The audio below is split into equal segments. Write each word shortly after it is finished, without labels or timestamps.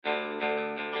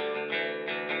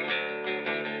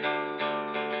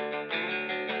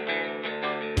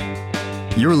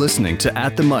You're listening to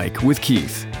At the Mic with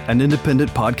Keith, an independent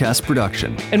podcast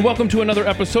production. And welcome to another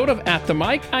episode of At the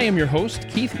Mic. I am your host,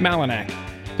 Keith Malinak.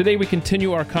 Today we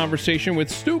continue our conversation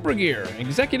with Stu Burguiere,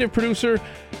 executive producer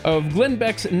of Glenn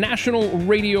Beck's national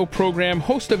radio program,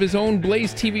 host of his own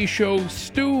Blaze TV show,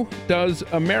 Stu Does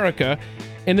America.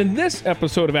 And in this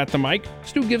episode of At the Mic,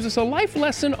 Stu gives us a life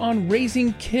lesson on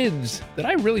raising kids that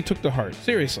I really took to heart,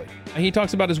 seriously. He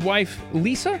talks about his wife,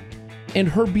 Lisa, and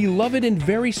her beloved and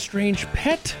very strange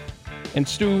pet. And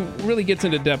Stu really gets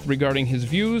into depth regarding his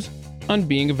views on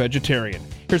being a vegetarian.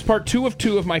 Here's part 2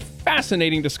 of my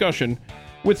fascinating discussion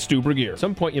with Stu Burguiere. At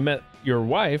some point you met your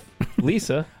wife,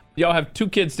 Lisa. Y'all have 2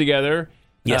 kids together.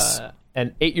 Yes.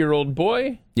 An 8-year-old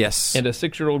boy. Yes. And a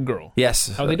 6-year-old girl. Yes.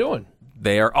 How are they doing?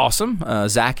 They are awesome.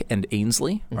 Zach and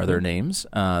Ainsley are their names.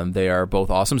 They are both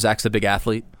awesome. Zach's a big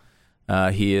athlete.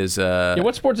 He is...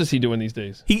 what sports is he doing these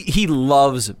days? He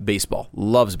loves baseball.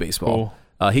 Loves baseball.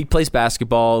 Cool. He plays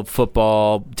basketball,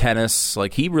 football, tennis.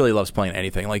 Like, he really loves playing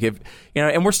anything. Like, if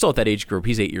and we're still at that age group.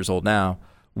 He's 8 years old now,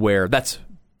 where that's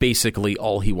basically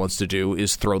all he wants to do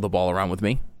is throw the ball around with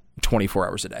me 24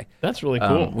 hours a day. That's really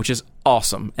cool. Which is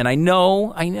awesome. And I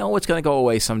know it's going to go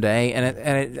away someday.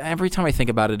 And every time I think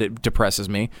about it, it depresses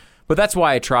me. But that's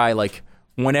why I try, like,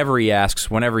 whenever he asks,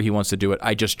 whenever he wants to do it,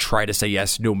 I just try to say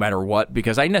yes no matter what,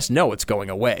 because I just know it's going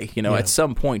away. At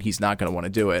some point he's not going to want to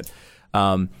do it.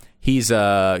 He's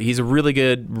a really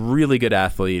good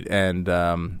athlete and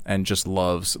just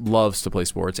loves to play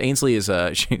sports. Ainsley is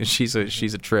she's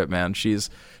a trip, man. She's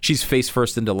face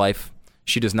first into life.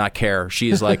 She does not care.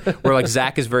 She is like, where like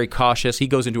Zach is very cautious. He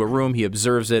goes into a room, he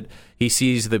observes it, he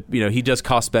sees he does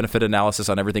cost benefit analysis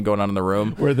on everything going on in the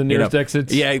room. Where the nearest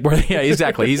exits. Yeah,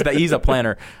 exactly. He's a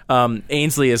planner.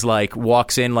 Ainsley is like,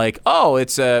 walks in like, oh,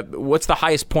 it's what's the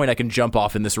highest point I can jump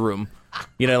off in this room?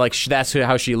 That's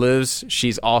how she lives.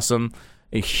 She's awesome.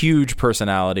 A huge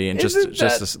personality and just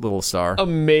a little star.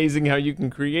 Amazing how you can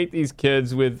create these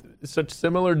kids with such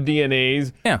similar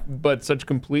DNAs, but such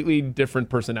completely different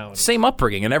personalities. Same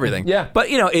upbringing and everything. Yeah. But,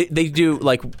 they do,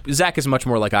 like, Zach is much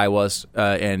more like I was,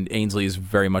 and Ainsley is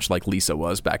very much like Lisa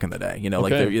was back in the day.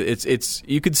 Okay. It's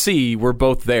you could see we're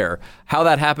both there. How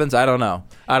that happens, I don't know.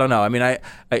 I mean, I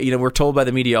we're told by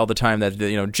the media all the time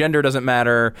that, gender doesn't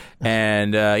matter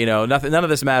and, none of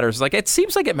this matters. Like, it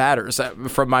seems like it matters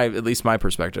from at least my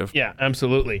perspective. Yeah,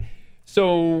 absolutely.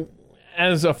 So,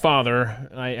 as a father,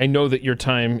 I know that your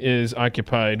time is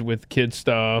occupied with kid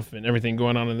stuff and everything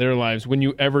going on in their lives. When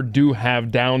you ever do have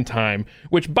downtime,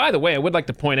 which, by the way, I would like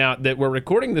to point out that we're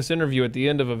recording this interview at the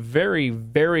end of a very,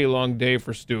 very long day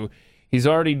for Stu. He's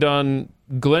already done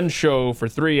Glenn's show for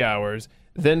 3 hours,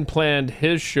 then planned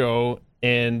his show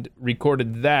and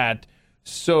recorded that.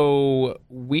 So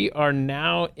we are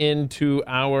now into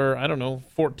our,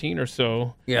 14 or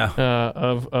so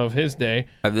of his day.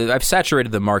 I've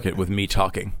saturated the market with me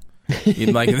talking.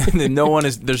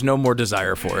 There's no more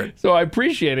desire for it. So I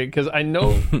appreciate it because I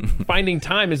know finding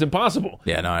time is impossible.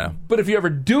 Yeah, no, I know. But if you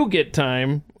ever do get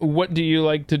time, what do you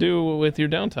like to do with your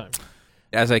downtime?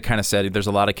 As I kind of said, there's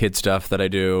a lot of kid stuff that I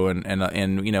do,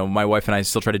 and my wife and I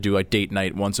still try to do a date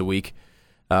night once a week.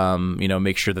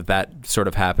 Make sure that sort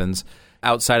of happens.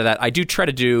 Outside of that, I do try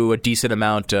to do a decent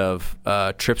amount of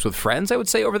trips with friends, I would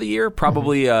say, over the year.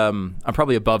 Probably, I'm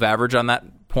probably above average on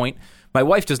that point. My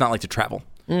wife does not like to travel.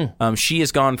 She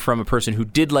has gone from a person who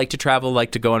did like to travel, like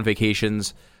to go on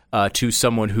vacations, to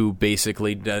someone who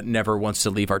basically never wants to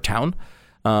leave our town.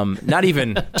 Not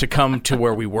even to come to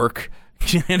where we work,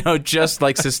 just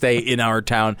likes to stay in our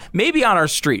town, maybe on our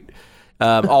street.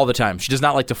 All the time. She does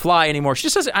not like to fly anymore. She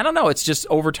just doesn't, I don't know, it's just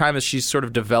over time as she's sort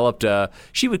of developed,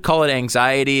 she would call it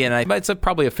anxiety, and it's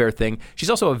probably a fair thing. She's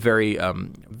also a very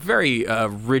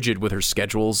rigid with her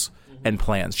schedules and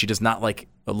plans. She does not like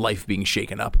life being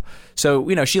shaken up. So,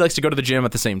 she likes to go to the gym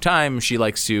at the same time. She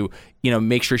likes to,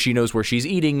 make sure she knows where she's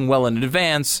eating well in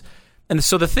advance. And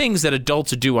so the things that adults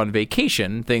do on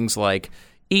vacation, things like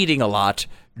eating a lot,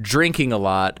 drinking a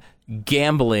lot,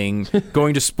 gambling,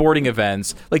 going to sporting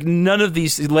events, like none of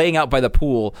these, laying out by the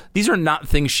pool, these are not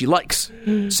things she likes.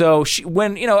 So she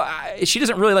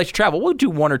doesn't really like to travel. We'll do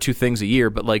 1 or 2 things a year,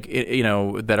 but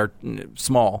that are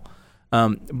small.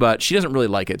 But she doesn't really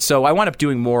like it. So I wind up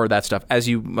doing more of that stuff. As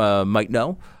you might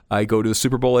know, I go to the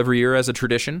Super Bowl every year as a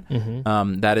tradition.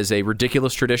 That is a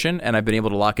ridiculous tradition, and I've been able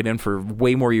to lock it in for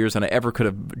way more years than I ever could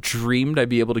have dreamed I'd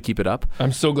be able to keep it up.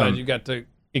 I'm so glad you got to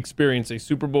experience a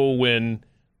Super Bowl win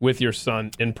with your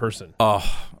son in person. Oh,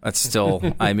 that's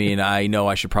still, I mean, I know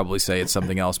I should probably say it's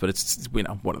something else, but it's one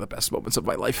of the best moments of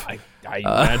my life. I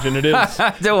imagine it is.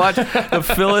 To watch the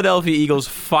Philadelphia Eagles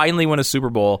finally win a Super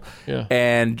Bowl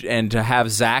and to have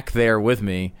Zach there with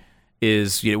me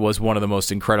was one of the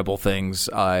most incredible things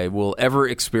I will ever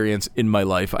experience in my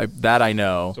life. I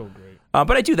know. So great.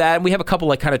 But I do that, and we have a couple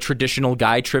like kind of traditional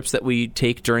guide trips that we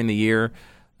take during the year.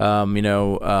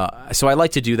 So I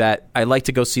like to do that. I like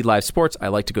to go see live sports. I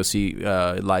like to go see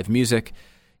live music.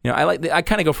 I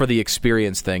kind of go for the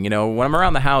experience thing. When I'm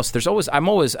around the house,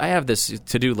 I have this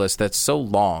to-do list that's so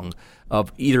long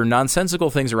of either nonsensical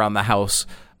things around the house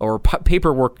or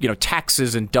paperwork,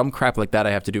 taxes and dumb crap like that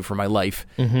I have to do for my life.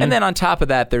 Mm-hmm. And then on top of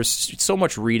that, there's so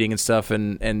much reading and stuff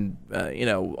and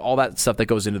all that stuff that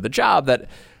goes into the job that,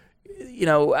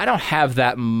 I don't have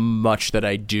that much that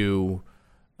I do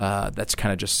that's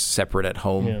kind of just separate at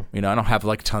home. Yeah. I don't have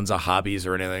like tons of hobbies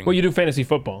or anything. Well, you do fantasy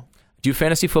football. Do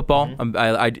fantasy football.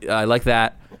 Mm-hmm. I like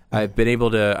that. I've been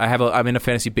able to. I'm in a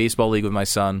fantasy baseball league with my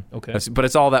son. Okay, but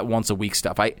it's all that once a week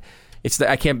stuff. I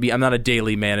can't be. I'm not a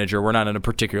daily manager. We're not in a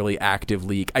particularly active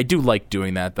league. I do like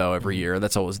doing that though every year.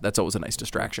 That's always a nice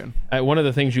distraction. One of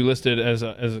the things you listed as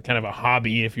a kind of a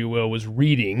hobby, if you will, was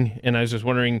reading, and I was just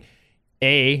wondering,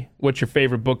 A, what's your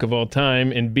favorite book of all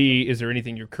time, and B, is there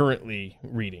anything you're currently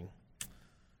reading?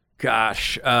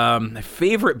 Gosh, my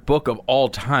favorite book of all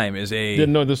time is a.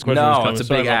 Didn't know this question was coming. It's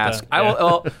a big ask.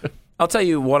 I'll tell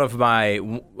you one book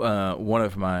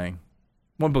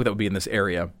that would be in this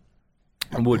area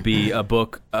would be a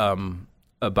book by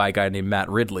a guy named Matt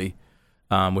Ridley,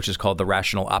 which is called The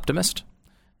Rational Optimist.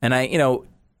 And I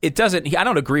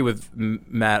don't agree with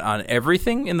Matt on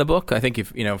everything in the book. I think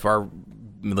if our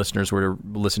listeners were to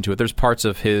listen to it, there's parts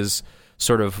of his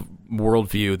sort of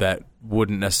worldview that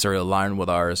wouldn't necessarily align with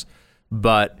ours,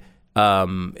 but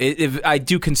I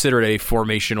do consider it a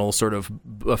formational sort of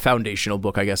a foundational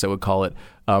book, I guess I would call it,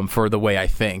 for the way I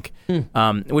think,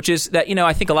 which is that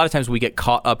I think a lot of times we get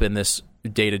caught up in this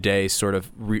day-to-day sort of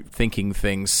thinking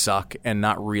things suck and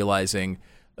not realizing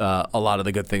a lot of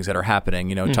the good things that are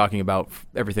happening, talking about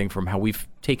everything from how we've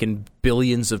taken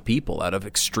billions of people out of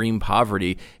extreme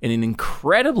poverty in an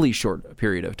incredibly short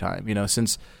period of time,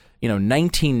 since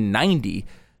 1990,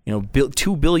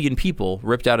 2 billion people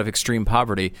ripped out of extreme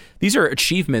poverty. These are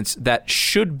achievements that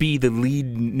should be the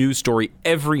lead news story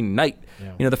every night.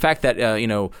 Yeah. The fact that,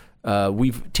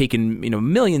 we've taken,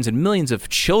 millions and millions of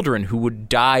children who would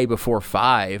die before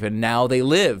 5, and now they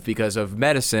live because of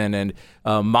medicine and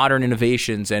modern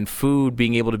innovations and food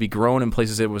being able to be grown in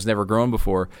places that was never grown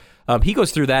before. He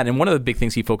goes through that, and one of the big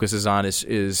things he focuses on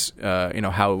is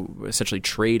how essentially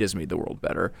trade has made the world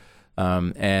better.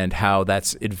 And how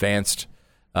that's advanced,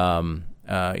 through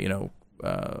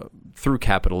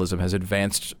capitalism, has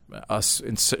advanced us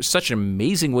in such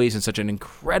amazing ways in such an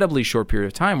incredibly short period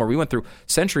of time, where we went through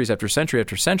centuries after century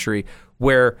after century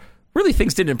where really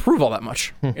things didn't improve all that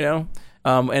much,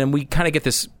 and we kind of get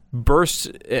this burst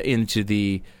into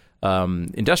the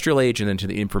industrial age and then to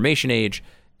the information age,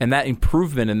 and that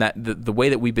improvement and that the way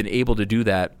that we've been able to do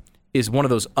that is one of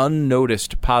those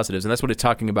unnoticed positives, and that's what it's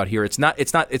talking about here. It's not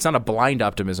a blind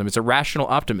optimism. It's a rational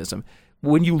optimism.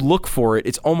 When you look for it,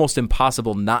 it's almost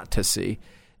impossible not to see,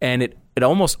 and it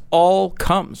almost all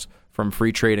comes from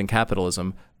free trade and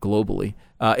capitalism globally.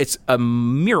 It's a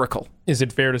miracle. Is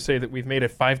it fair to say that we've made a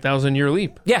 5,000-year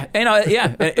leap? Yeah, and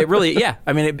it really, yeah.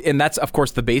 I mean, and that's of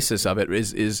course the basis of it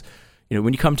is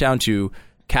when you come down to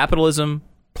capitalism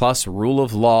plus rule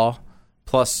of law,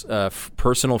 plus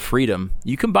personal freedom,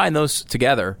 you combine those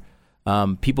together,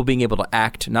 people being able to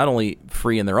act not only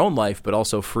free in their own life, but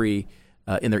also free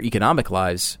in their economic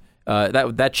lives,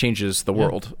 that changes the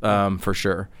world, for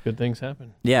sure. Good things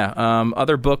happen. Yeah.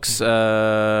 Other books you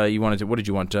wanted to, what did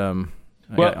you want? I'm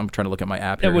trying to look at my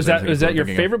app here. Was that your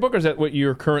favorite book, or is that what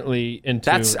you're currently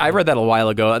into? I read that a while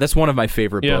ago. That's one of my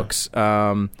favorite books.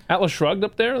 Atlas Shrugged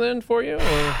up there then for you?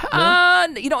 Or, no?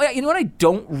 You know what I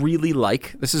don't really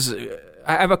like? This is...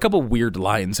 I have a couple weird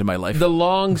lines in my life. The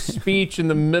long speech in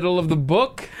the middle of the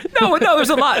book? No,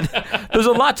 there's a lot. There's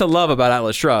a lot to love about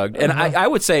Atlas Shrugged. And I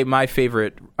would say my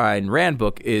favorite Ayn Rand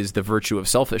book is The Virtue of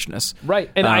Selfishness. Right.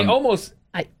 And I almost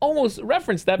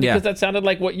referenced that because that sounded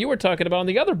like what you were talking about in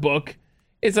the other book.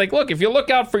 It's like, look, if you look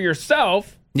out for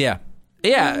yourself... Yeah.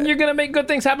 You're going to make good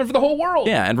things happen for the whole world.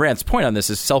 Yeah, and Rand's point on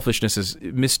this is selfishness is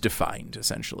misdefined,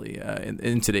 essentially.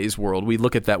 In today's world, we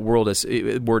look at that word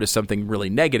as something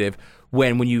really negative,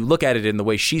 when you look at it in the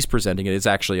way she's presenting it, it's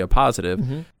actually a positive.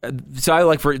 Mm-hmm. So I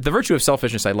like, for The Virtue of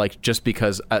Selfishness, I like just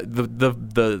because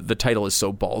the title is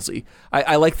so ballsy.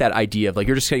 I like that idea of, like,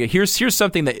 you're just here's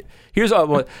something that,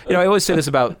 I always say this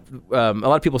about, a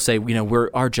lot of people say,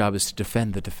 our job is to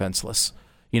defend the defenseless.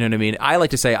 You know what I mean? I like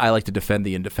to say I like to defend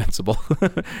the indefensible.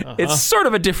 It's sort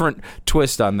of a different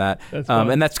twist on that.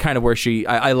 And that's kind of where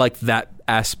I like that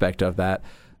aspect of that.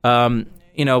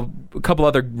 a couple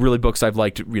other really books I've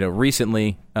liked,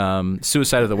 recently.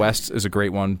 Suicide of the West is a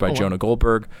great one by Jonah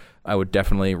Goldberg. I would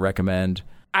definitely recommend.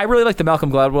 I really like the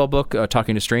Malcolm Gladwell book,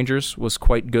 Talking to Strangers, was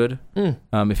quite good.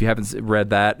 If you haven't read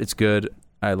that, it's good.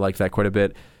 I like that quite a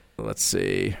bit. Let's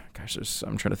see. Gosh,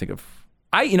 I'm trying to think of...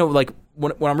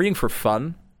 when I'm reading for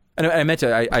fun, and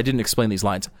I didn't explain these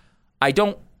lines, I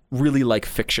don't really like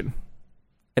fiction.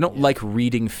 I don't like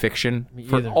reading fiction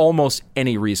for almost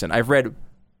any reason. I've read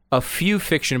a few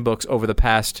fiction books over the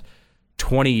past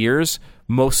 20 years.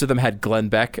 Most of them had Glenn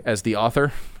Beck as the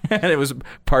author, and it was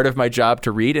part of my job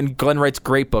to read. And Glenn writes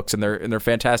great books, and they're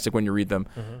fantastic when you read them.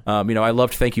 I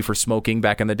loved Thank You for Smoking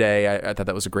back in the day. I thought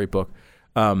that was a great book.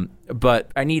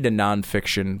 But I need a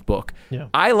nonfiction book. Yeah.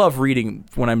 I love reading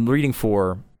when I'm reading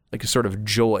for like a sort of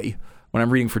joy. When I'm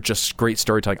reading for just great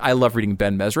storytelling, I love reading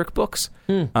Ben Mesrick books.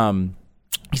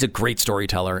 He's a great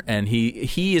storyteller, and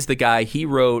he is the guy. He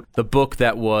wrote the book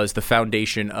that was the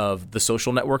foundation of The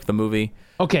Social Network, the movie.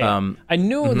 Okay, I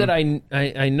knew that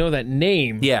I know that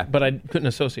name. Yeah, but I couldn't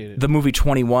associate it. The movie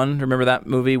 21. Remember that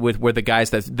movie where the guys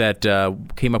that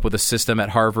came up with a system at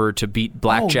Harvard to beat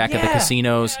blackjack at the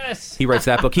casinos. Yes. He writes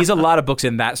that book. He's a lot of books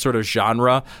in that sort of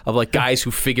genre of like guys who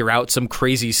figure out some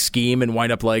crazy scheme and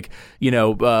wind up like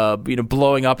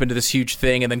blowing up into this huge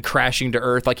thing and then crashing to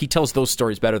earth. Like he tells those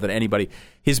stories better than anybody.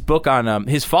 His book on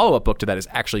his follow-up book to that is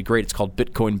actually great. It's called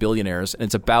Bitcoin Billionaires, and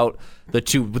it's about the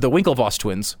Winklevoss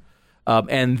twins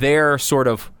and their sort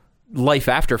of life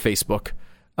after Facebook.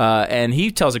 And he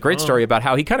tells a great story about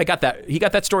how he kind of got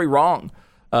that story wrong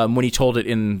when he told it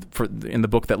in the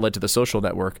book that led to The Social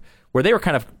Network, where they were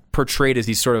kind of portrayed as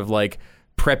these sort of like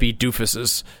preppy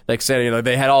doofuses, like saying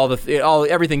they had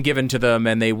everything given to them,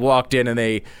 and they walked in and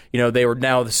they were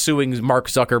now suing Mark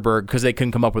Zuckerberg because they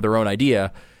couldn't come up with their own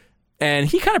idea. And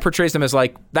he kind of portrays them as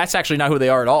like, that's actually not who they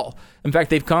are at all. In fact,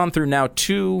 they've gone through now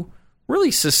 2 really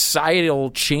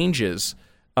societal changes.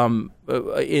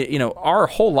 Our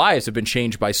whole lives have been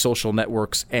changed by social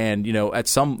networks and, at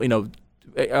some,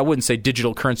 I wouldn't say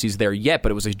digital currencies there yet,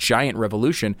 but it was a giant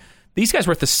revolution. These guys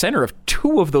were at the center of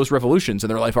 2 of those revolutions in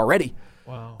their life already.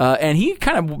 Wow. And he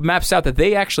kind of maps out that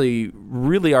they actually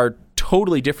really are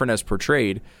totally different as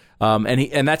portrayed.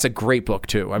 And that's a great book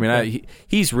too. I mean,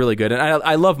 he's really good, and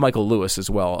I love Michael Lewis as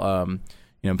well.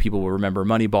 People will remember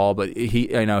Moneyball, but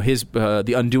his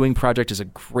The Undoing Project is a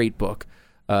great book.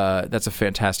 That's a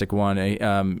fantastic one.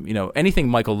 Anything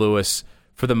Michael Lewis,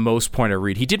 for the most part, I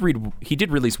read. He did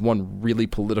release one really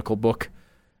political book,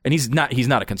 and he's not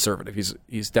a conservative.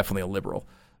 He's definitely a liberal.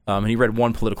 And he read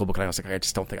one political book, and I was like, I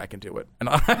just don't think I can do it. And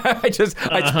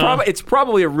it's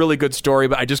probably a really good story,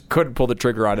 but I just couldn't pull the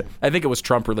trigger on it. I think it was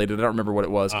Trump related. I don't remember what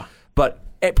it was. But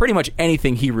pretty much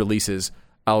anything he releases,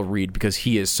 I'll read because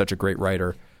he is such a great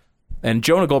writer. And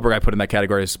Jonah Goldberg, I put in that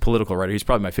category as political writer. He's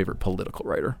probably my favorite political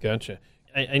writer. Gotcha.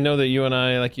 I know that you and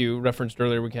I, like you referenced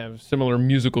earlier, we have similar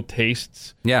musical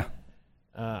tastes. Yeah.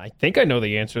 I think I know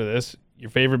the answer to this. Your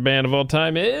favorite band of all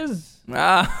time is?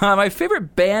 My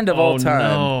favorite band of all time.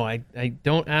 No, I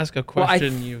don't ask a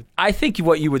question. Well, I think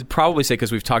what you would probably say,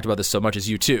 because we've talked about this so much, is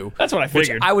U2. That's what I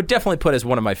figured. Which I would definitely put as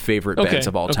one of my favorite bands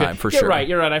of all time, for sure.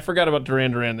 You're right. I forgot about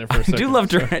Duran Duran there for a second. I do love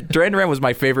Duran. Duran Duran was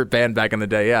my favorite band back in the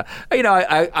day, yeah.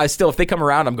 I still, if they come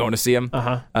around, I'm going to see them.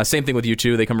 Same thing with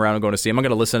U2. They come around, I'm going to see them. I'm going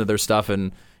to listen to their stuff,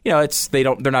 and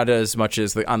they're not as much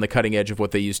as on the cutting edge of what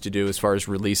they used to do as far as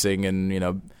releasing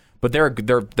and but they're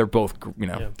both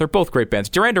they're both great bands.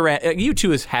 Duran Duran,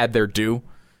 U2 has had their due.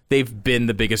 They've been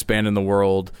the biggest band in the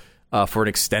world for an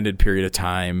extended period of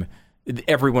time.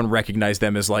 Everyone recognized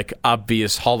them as like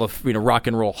obvious rock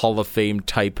and roll Hall of Fame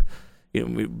type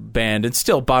band, and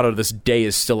still Bono to this day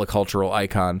is still a cultural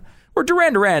icon. Where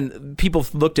Duran Duran, people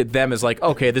looked at them as like,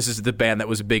 okay, this is the band that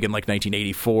was big in like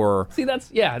 1984. See, that's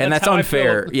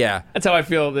unfair. That's how I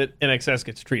feel that NXS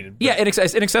gets treated. But. Yeah,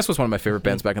 NXS was one of my favorite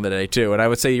bands back in the day too, and I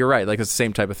would say you're right. Like it's the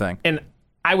same type of thing. And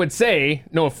I would say,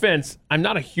 no offense, I'm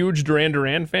not a huge Duran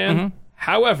Duran fan.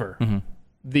 However,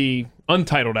 the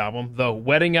Untitled album, the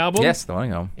Wedding album, yes, the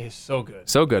Wedding album is so good.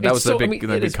 So good. That was the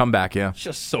big comeback. Yeah, it's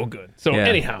just so good. So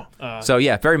anyhow,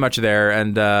 very much there,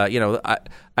 and I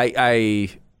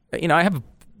have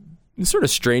a sort of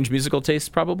strange musical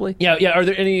taste, probably. Yeah. Are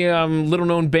there any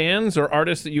little-known bands or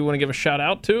artists that you want to give a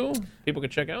shout-out to? People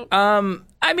could check out? I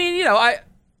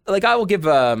will give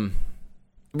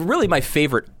really my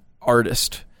favorite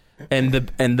artist and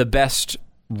the best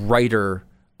writer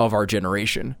of our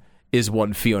generation is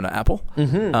one Fiona Apple.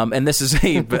 And this is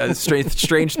a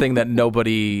strange thing that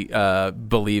nobody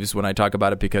believes when I talk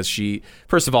about it, because she,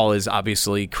 first of all, is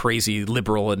obviously crazy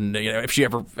liberal, and she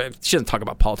doesn't talk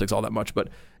about politics all that much, but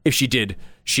if she did,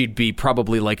 she'd be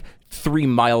probably like 3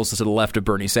 miles to the left of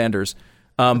Bernie Sanders.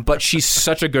 But she's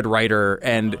such a good writer,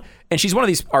 and she's one of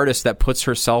these artists that puts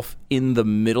herself in the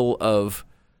middle of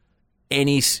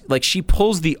any, like, she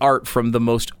pulls the art from the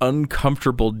most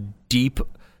uncomfortable, deep,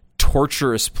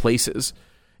 torturous places.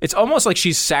 It's almost like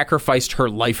she's sacrificed her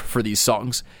life for these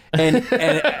songs.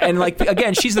 And like,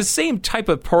 again, she's the same type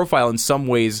of profile in some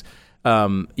ways.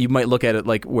 You might look at it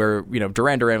like where,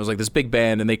 Duran Duran was like this big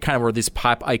band and they kind of were this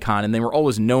pop icon and they were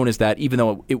always known as that, even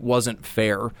though it wasn't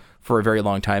fair for a very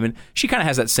long time. And she kind of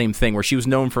has that same thing where she was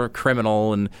known for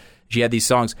Criminal and she had these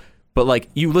songs. But like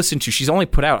you listen to, she's only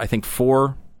put out, I think,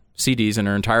 4 CDs in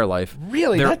her entire life.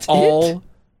 Really? They're That's all it?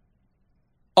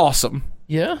 Awesome.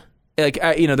 Yeah. Like,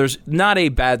 there's not a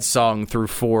bad song through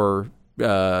 4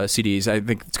 CDs. I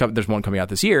think there's one coming out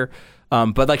this year.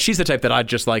 But like, she's the type that I'd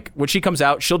just like, when she comes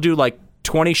out, she'll do like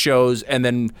 20 shows and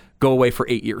then go away for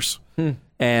 8 years.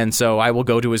 And so I will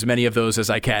go to as many of those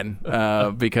as I can,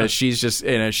 because she's just,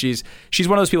 she's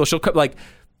one of those people.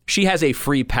 She has a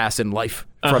free pass in life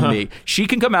from me. She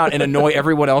can come out and annoy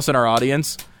everyone else in our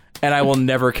audience, and I will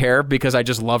never care because I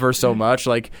just love her so much.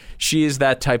 Like, she is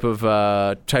that type of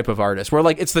artist. Where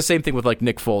like, it's the same thing with like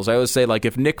Nick Foles. I always say, like,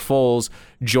 if Nick Foles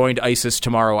joined ISIS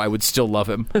tomorrow, I would still love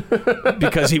him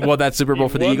because he won that Super Bowl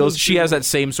for the Eagles. She has that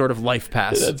same sort of life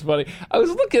pass. That's funny. I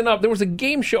was looking up. There was a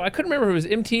game show. I couldn't remember if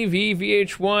it was MTV,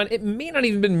 VH1. It may not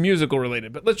even been musical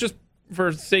related, but let's just,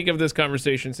 for sake of this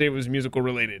conversation, say it was musical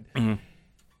related. Mm-hmm.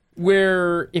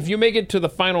 Where if you make it to the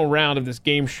final round of this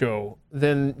game show,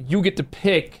 then you get to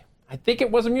pick, I think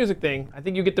it was a music thing, I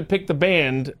think you get to pick the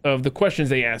band of the questions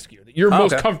they ask you that you're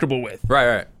most comfortable with.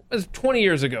 Right. It was 20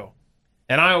 years ago.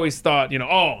 And I always thought, if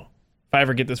I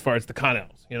ever get this far, it's the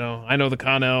Connells. I know the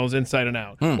Connells inside and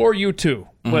out. Or U2,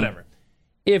 whatever.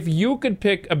 If you could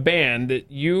pick a band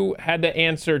that you had to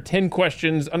answer 10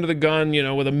 questions under the gun,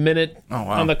 with a minute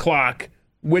on the clock,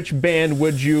 which band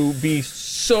would you be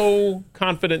so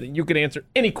confident that you could answer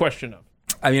any question of?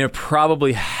 I mean, it would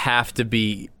probably have to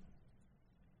be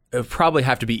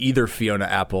either Fiona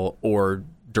Apple or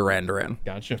Duran Duran.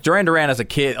 Gotcha. Duran Duran as a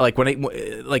kid, like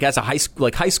as a high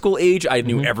school age, I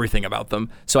knew everything about them,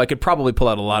 so I could probably pull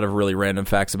out a lot of really random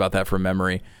facts about that from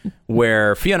memory.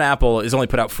 Where Fiona Apple has only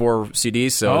put out 4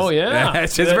 CDs, so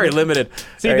it's very limited.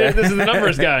 See, this is the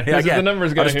numbers guy. This is the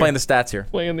numbers guy. I'm just playing the stats here.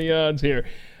 Playing the odds here.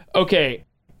 Okay,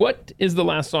 what is the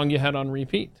last song you had on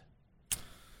repeat?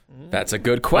 That's a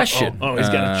good question. Oh, he's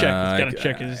got to check. He's got to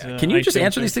check his. Can you just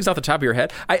answer these things off the top of your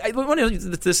head? I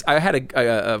had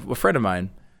a friend of mine,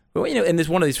 and there's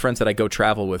one of these friends that I go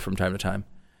travel with from time to time.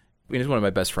 He's one of my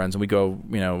best friends, and we go,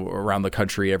 around the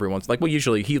country every once.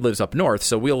 Usually he lives up north,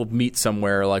 so we'll meet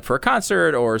somewhere like for a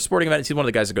concert or a sporting event. He's one of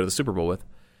the guys I go to the Super Bowl with.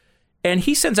 And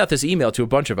he sends out this email to a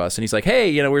bunch of us, and he's like,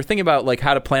 "Hey, we're thinking about like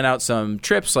how to plan out some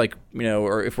trips, like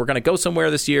or if we're going to go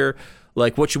somewhere this year,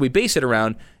 like what should we base it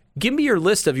around? Give me your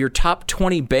list of your top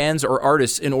 20 bands or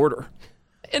artists in order."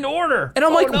 In order. And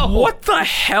I'm what the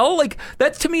hell? Like,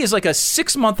 that to me is like a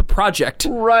 6-month project.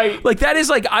 Right. Like, that is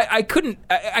like, I couldn't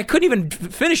even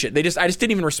finish it. I just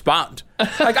didn't even respond.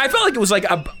 Like, I felt like it was like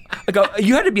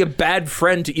you had to be a bad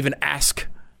friend to even ask.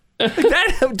 Like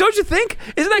that, don't you think?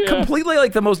 Isn't that completely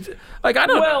like the most, like, I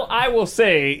don't know. Well, I will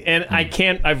say, and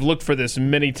I've looked for this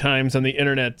many times on the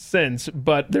internet since,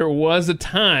 but there was a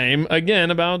time, again,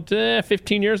 about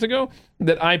 15 years ago,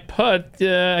 that I put,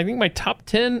 I think, my top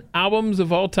 10 albums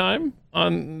of all time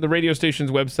on the radio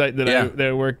station's website that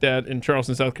I worked at in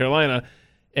Charleston, South Carolina.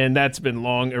 And that's been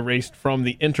long erased from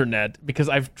the internet because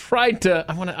I've tried to,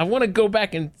 I want to go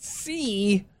back and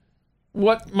see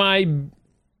what my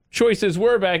choices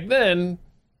were back then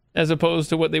as opposed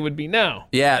to what they would be now.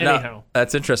 Yeah, anyhow. No,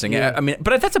 that's interesting. Yeah. I mean,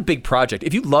 but that's a big project.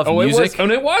 If you love music.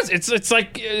 It was. It's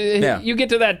like you get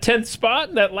to that 10th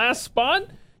spot, that last spot,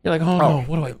 you're like, no,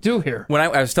 what do I do here? When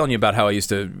I was telling you about how I used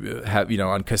to have,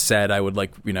 on cassette, I would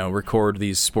record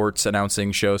these sports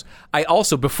announcing shows. I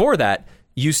also, before that,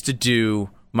 used to do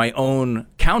my own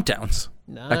countdowns.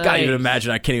 Nice. I can't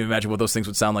even imagine what those things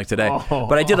would sound like today.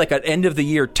 But I did like an end of the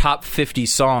year top 50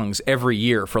 songs every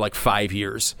year for like 5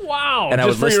 years. Wow. And I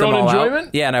just would list for your them own all enjoyment?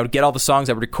 out. Yeah, and I would get all the songs.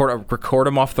 I would record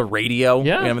them off the radio.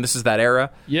 Yeah. I mean, this is that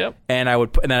era. Yep. And I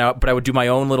would do my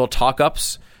own little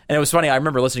talk-ups. And it was funny. I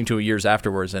remember listening to it years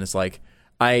afterwards, and it's like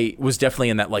I was definitely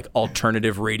in that like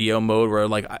alternative radio mode where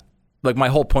like my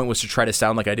whole point was to try to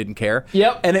sound like I didn't care.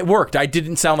 Yep. And it worked. I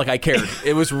didn't sound like I cared.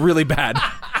 It was really bad.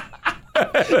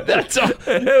 That's all.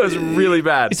 It was really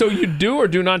bad. So you do or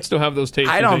do not still have those tapes?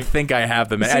 I don't think I have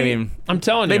them. See, I mean, I'm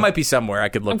telling you. They might be somewhere. I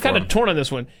could look for them. I'm kind of torn on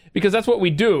this one because that's what we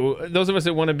do. Those of us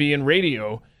that want to be in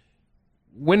radio,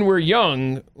 when we're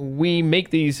young, we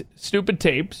make these stupid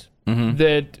tapes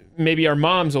that maybe our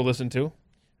moms will listen to.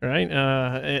 right?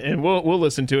 And we'll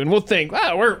listen to it, and we'll think,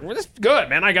 wow, we're this is good,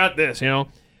 man. I got this,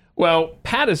 Well,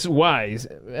 Pat is wise.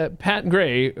 Pat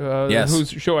Gray, Yes. whose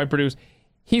show I produce,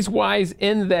 he's wise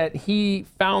in that he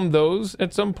found those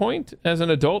at some point as an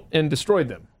adult and destroyed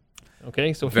them.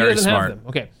 Okay, so he Very doesn't smart. have them.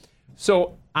 Okay,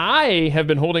 so I have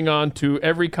been holding on to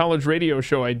every college radio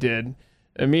show I did.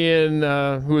 Me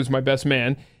and who is my best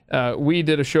man, we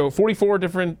did a show, 44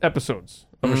 different episodes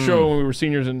of a show when we were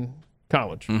seniors in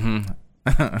college.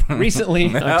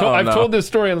 Recently, I've told this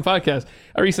story on the podcast.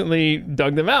 I recently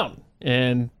dug them out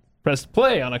and pressed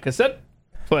play on a cassette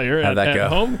player How'd that at go?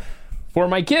 home for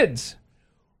my kids,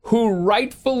 who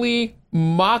rightfully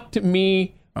mocked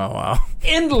me Oh, wow.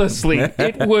 endlessly.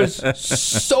 It was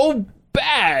so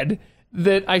bad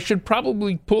that I should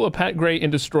probably pull a Pat Gray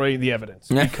and destroy the evidence,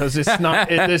 because it's not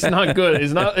good.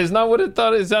 It's not what it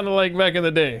thought it sounded like back in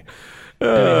the day.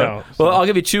 Anyhow, Well, I'll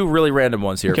give you two really random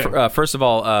ones here. Okay. First of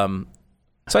all,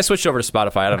 so I switched over to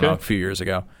Spotify, I don't know, a few years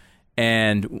ago.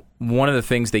 And one of the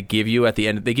things they give you at the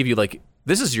end, they give you like,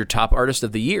 this is your top artist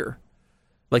of the year.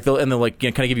 Like they'll like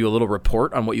kind of give you a little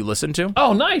report on what you listen to.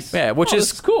 oh, nice. Yeah, which is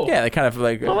that's cool. Yeah, they kind of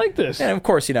like. I like this. And of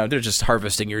course, they're just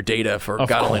harvesting your data for Of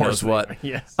God only course knows they what. are,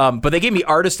 yes. But they gave me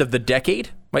artist of the decade.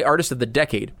 My artist of the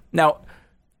decade. Now,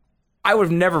 I would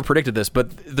have never predicted this, but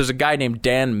there's a guy named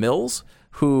Dan Mills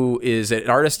who is an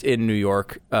artist in New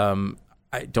York.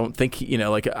 I don't think he's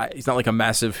not like a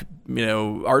massive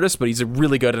artist, but he's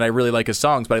really good, and I really like his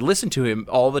songs. But I listen to him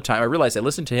all the time. I realize I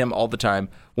listen to him all the time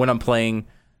when I'm playing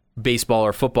baseball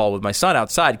or football with my son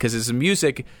outside, because his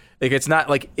music, like, it's not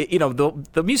like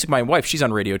the music. My wife, she's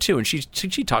on radio too, and she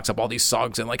talks up all these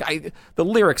songs, and like the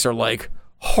lyrics are like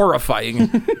horrifying.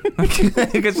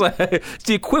 It's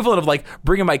the equivalent of like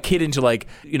bringing my kid into like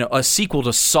a sequel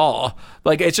to Saw.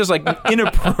 Like, it's just like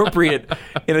inappropriate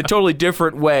in a totally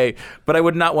different way. But I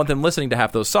would not want them listening to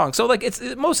half those songs. So like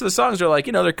most of the songs are like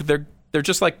they're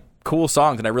just like cool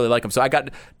songs, and I really like them. So I got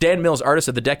Dan Mills Artist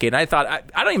of the Decade, and I thought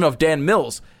I don't even know if Dan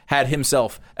Mills had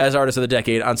himself as Artist of the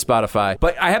Decade on Spotify.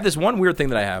 But I have this one weird thing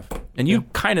that I have, and you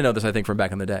kind of know this, I think, from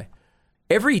back in the day.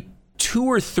 Every 2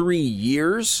 or 3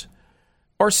 years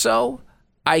or so,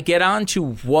 I get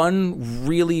onto one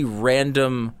really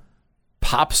random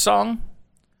pop song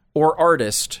or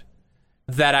artist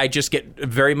that I just get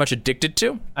very much addicted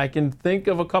to. I can think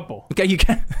of a couple. Okay, you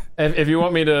can. And if you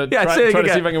want me to Yeah, try say it to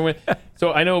again. see if I can win.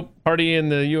 So I know Party in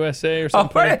the USA or Oh,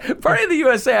 something. Party of the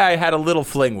USA I had a little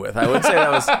fling with. I would say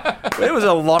it was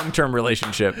a long-term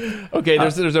relationship. Okay,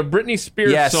 there's a Britney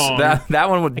Spears Yes, song. that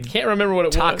one would Can't remember what it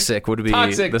was. Toxic would be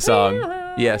Toxic. the song.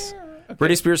 Yes.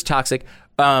 Britney Spears, Toxic.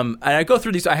 And I go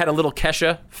through these. I had a little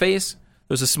Kesha phase.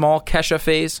 There's a small Kesha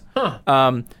phase. Huh.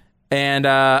 And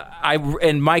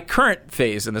my current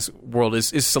phase in this world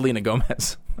is Selena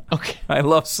Gomez. Okay. I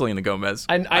love Selena Gomez.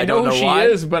 I don't know who she why.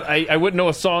 is, but I wouldn't know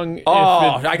a song.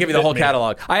 Oh, if it I give you the whole fit me.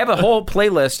 catalog. I have a whole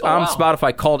playlist on wow.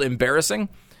 Spotify called Embarrassing,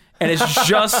 and it's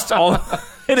just all.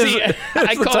 It is. See,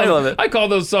 That's the title of it. I call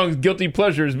those songs guilty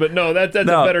pleasures, but no, that's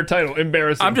No. a better title.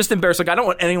 Embarrassing. I'm just embarrassed. Like, I don't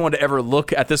want anyone to ever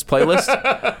look at this playlist.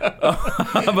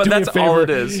 But Do me that's a favor, all it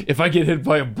is. If I get hit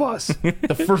by a bus,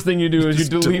 the first thing you do is you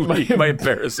delete my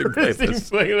embarrassing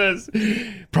playlist.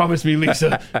 playlist. Promise me,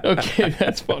 Lisa. Okay,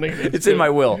 that's funny. It's in my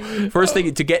will. First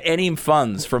thing, to get any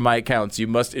funds from my accounts, you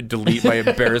must delete my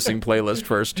embarrassing playlist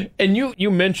first. And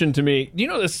you mentioned to me, do you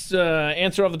know this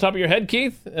answer off the top of your head,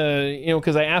 Keith?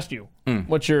 Because I asked you,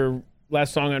 what's your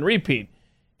last song on repeat?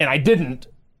 And I didn't.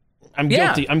 I'm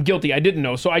guilty. I'm guilty. I didn't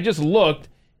know. So I just looked,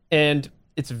 and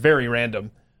it's very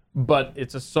random. But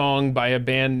it's a song by a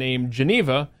band named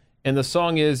Geneva, and the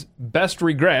song is Best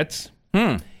Regrets,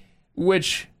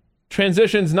 which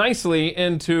transitions nicely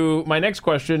into my next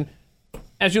question.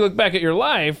 As you look back at your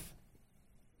life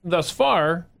thus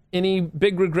far, any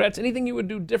big regrets, anything you would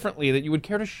do differently that you would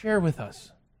care to share with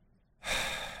us?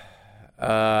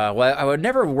 Well, I would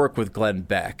never work with Glenn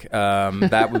Beck.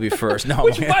 That would be first. No.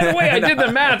 Which, by the way, I did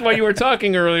the math while you were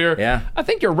talking earlier. Yeah. I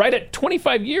think you're right at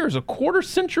 25 years, a quarter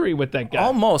century with that guy.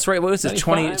 Almost, right? What was this?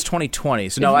 95? It's 2020.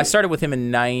 So, no, I started with him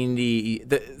in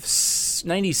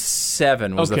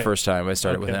 97 was the Okay. first time I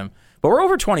started with Okay. him. But we're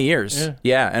over 20 years.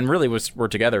 Yeah. And really we're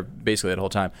together basically the whole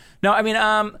time. No, I mean,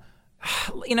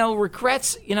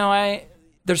 regrets,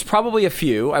 there's probably a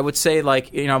few. I would say,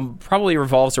 like, probably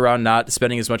revolves around not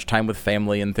spending as much time with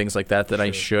family and things like that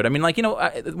I should. I mean, like,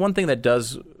 one thing that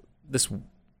does this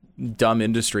dumb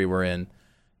industry we're in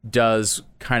does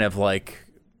kind of like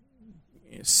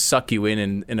suck you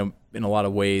in a lot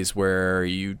of ways where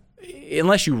you,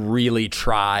 unless you really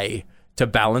try to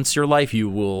balance your life, it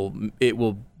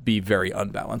will be very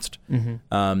unbalanced.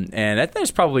 And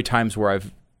there's probably times where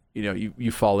I've,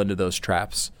 you fall into those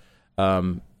traps.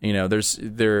 There's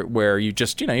where you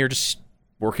just, you're just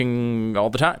working all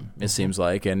the time, it seems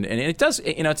like. And it does,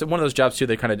 it's one of those jobs too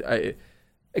that kind of,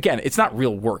 again, it's not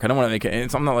real work. I don't want to make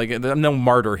it, I'm not like, I'm no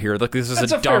martyr here. Like, this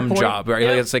is a dumb job, right? Yeah.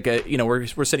 Like, it's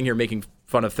like, we're sitting here making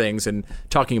fun of things and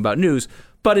talking about news,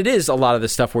 but it is a lot of the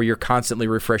stuff where you're constantly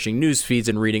refreshing news feeds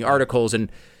and reading articles,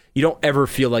 and you don't ever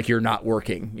feel like you're not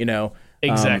working,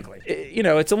 Exactly.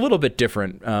 It's a little bit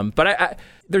different. But I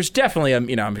there's definitely,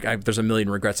 there's a million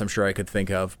regrets I'm sure I could think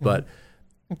of, but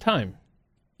time.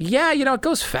 Yeah, it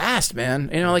goes fast, man.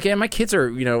 And my kids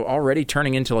are, already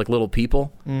turning into like little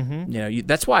people. Mm-hmm.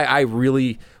 That's why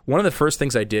one of the first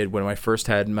things I did when I first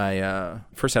had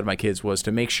my kids was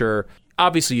to make sure,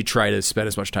 obviously you try to spend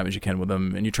as much time as you can with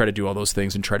them, and you try to do all those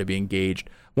things and try to be engaged.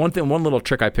 One little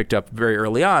trick I picked up very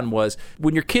early on was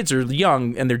when your kids are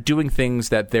young and they're doing things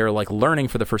that they're like learning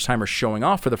for the first time or showing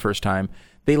off for the first time,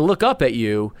 they look up at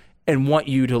you and want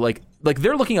you to like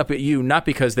they're looking up at you not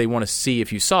because they want to see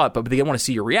if you saw it, but they want to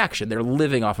see your reaction. They're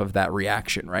living off of that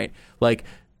reaction, right? Like,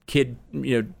 kid,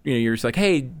 you're just like,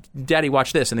 hey, daddy,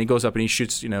 watch this, and he goes up and he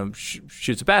shoots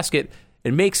a basket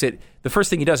and makes it. The first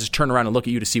thing he does is turn around and look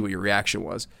at you to see what your reaction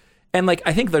was. And like,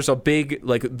 I think there's a big,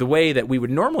 like, the way that we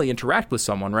would normally interact with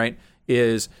someone, right,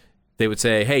 is they would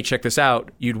say, hey, check this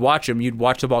out. You'd watch them. You'd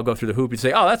watch the ball go through the hoop. You'd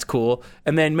say, oh, that's cool.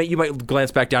 And then you might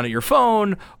glance back down at your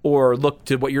phone or look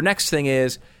to what your next thing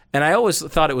is. And I always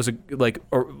thought it was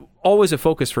always a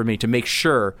focus for me to make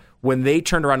sure when they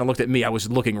turned around and looked at me, I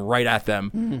was looking right at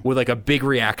them with like a big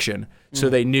reaction, so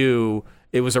they knew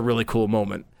it was a really cool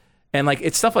moment. And like,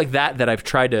 it's stuff like that I've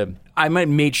tried to. I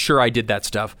made sure I did that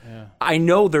stuff. Yeah. I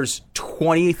know there's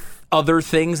 20 other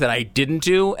things that I didn't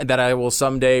do and that I will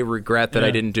someday regret that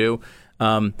I didn't do.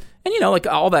 And like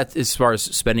all that as far as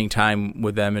spending time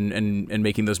with them and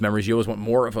making those memories, you always want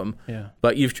more of them. Yeah.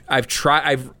 But I've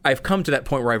come to that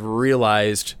point where I've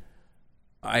realized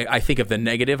I think of the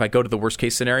negative. I go to the worst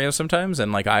case scenario sometimes,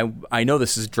 and like I know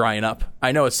this is drying up.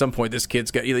 I know at some point this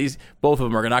kid's got both of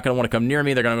them are not going to want to come near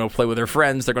me. They're going to go play with their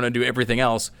friends. They're going to do everything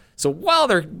else. So while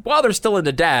they're still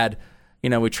into dad,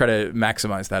 we try to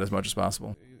maximize that as much as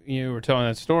possible. You were telling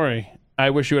that story. I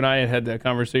wish you and I had that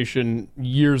conversation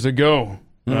years ago.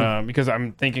 Because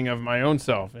I'm thinking of my own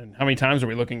self, and how many times are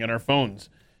we looking at our phones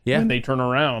when they turn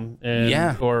around, and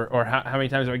or how many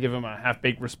times do I give them a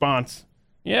half-baked response?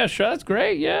 Yeah, sure, that's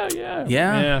great.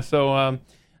 Yeah. So I'm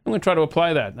going to try to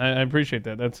apply that. I appreciate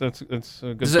that. That's a good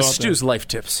thought. This is Stu's life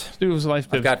tips. Stu's life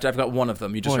tips. I've got one of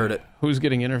them. You just heard it. Who's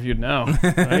getting interviewed now?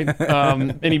 Right?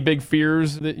 Any big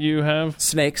fears that you have?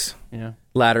 Snakes. Yeah.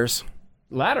 Ladders.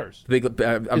 Ladders?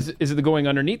 Is it the going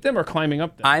underneath them or climbing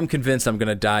up them? I'm convinced I'm going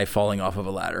to die falling off of a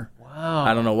ladder. Wow.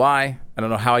 I don't know why. I don't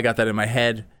know how I got that in my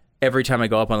head. Every time I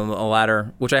go up on a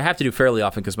ladder, which I have to do fairly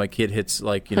often because my kid hits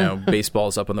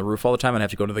baseballs up on the roof all the time, and I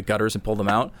have to go to the gutters and pull them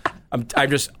out. I'm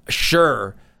just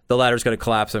sure the ladder's going to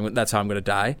collapse, and that's how I'm going to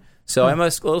die. So I'm a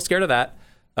little scared of that.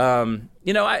 My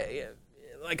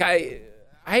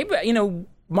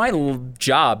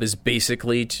job is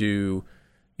basically to.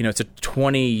 It's a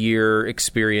 20-year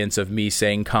experience of me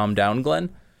saying, calm down, Glenn.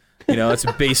 It's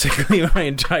basically my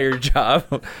entire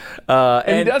job.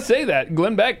 And he does say that.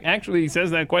 Glenn Beck actually says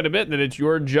that quite a bit, that it's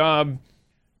your job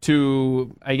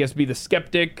to, I guess, be the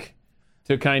skeptic,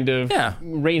 to kind of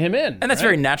rein him in. And that's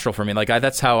very natural for me. Like,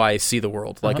 that's how I see the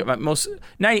world. Like,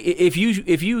 if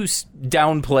you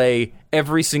downplay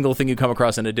every single thing you come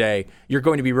across in a day, you're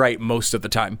going to be right most of the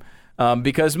time.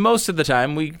 Because most of the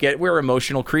time we're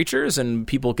emotional creatures, and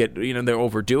people get, they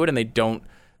overdo it, and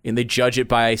they judge it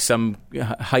by some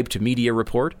hyped media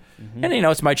report. Mm-hmm. And,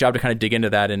 it's my job to kind of dig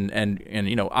into that.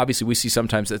 And obviously we see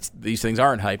sometimes that these things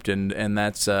aren't hyped, and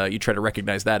that's, you try to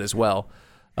recognize that as well.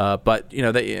 But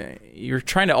you're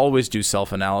trying to always do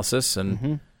self-analysis,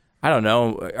 and I don't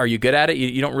know, are you good at it?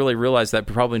 You don't really realize that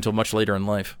probably until much later in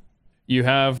life. You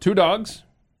have 2 dogs.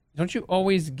 Don't you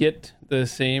always get the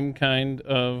same kind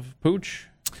of pooch?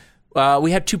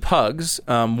 We had 2 pugs.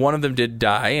 One of them did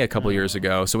die a couple years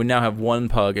ago, so we now have 1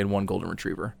 pug and 1 golden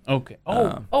retriiever. Okay.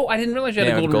 I didn't realize you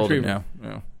had a golden retriever.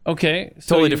 Yeah. Okay.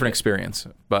 So totally different experience,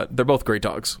 but they're both great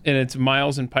dogs. And it's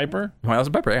Miles and Piper? Miles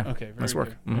and Piper, yeah. Okay, very nice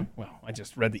work. Mm-hmm. Well, I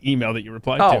just read the email that you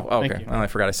replied to. Oh, okay. Well, I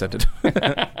forgot I sent it.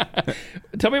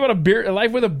 Tell me about a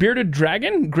life with a bearded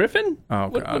dragon, Griffin? Oh,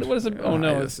 God. What is it? Oh,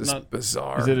 no, it's not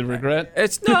bizarre. Is it a regret?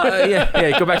 It's no,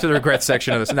 yeah. Go back to the regret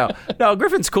section of this. No,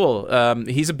 Griffin's cool.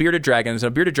 He's a bearded dragon. So a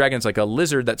bearded dragon is like a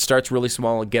lizard that starts really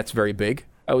small and gets very big.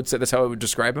 I would say that's how I would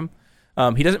describe him.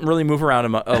 He doesn't really move around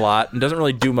a lot and doesn't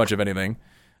really do much of anything.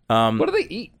 What do they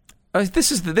eat?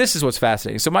 This is what's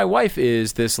fascinating. So my wife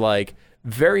is this like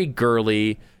very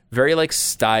girly, very like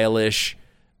stylish,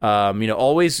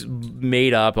 Always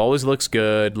made up, always looks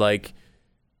good, like,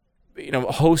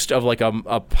 host of like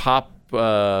a pop,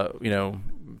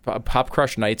 Pop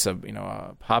Crush Nights,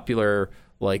 a popular,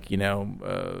 like,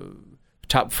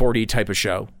 top 40 type of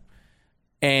show.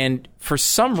 And for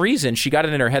some reason, she got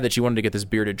it in her head that she wanted to get this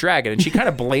bearded dragon, and she kind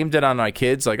of blamed it on my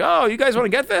kids, like, oh, you guys want to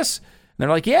get this? And they're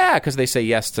like, yeah, because they say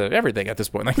yes to everything at this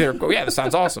point. Like, they're, yeah, this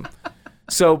sounds awesome.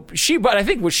 So but I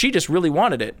think she just really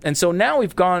wanted it. And so now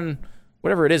we've gone,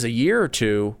 whatever it is, a year or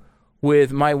two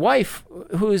with my wife,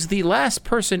 who is the last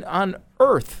person on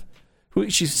earth.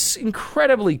 She's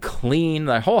incredibly clean.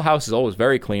 The whole house is always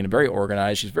very clean and very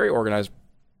organized. She's very organized.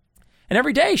 And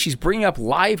every day she's bringing up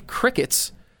live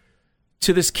crickets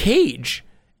to this cage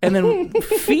and then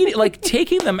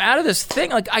taking them out of this thing.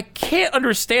 Like, I can't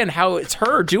understand how it's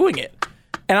her doing it.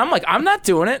 And I'm like, I'm not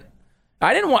doing it.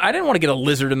 I didn't want to get a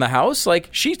lizard in the house. Like,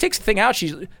 she takes the thing out,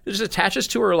 she just attaches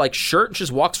to her like shirt and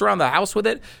just walks around the house with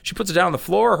it. She puts it down on the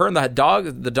floor. Her and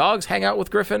the dogs hang out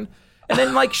with Griffin. And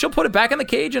then, like, she'll put it back in the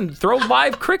cage and throw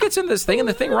live crickets in this thing, and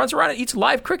the thing runs around and eats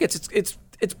live crickets.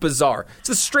 It's bizarre. It's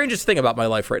the strangest thing about my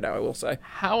life right now, I will say.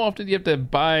 How often do you have to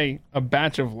buy a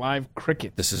batch of live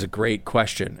crickets? This is a great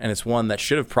question, and it's one that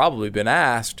should have probably been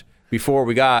asked before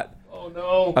we got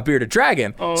a bearded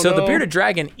dragon. The bearded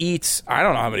dragon eats, I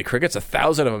don't know how many crickets,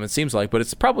 1,000 of them it seems like, but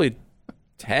it's probably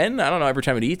 10, I don't know, every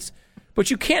time it eats. But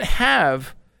you can't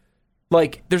have...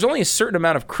 Like, there's only a certain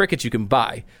amount of crickets you can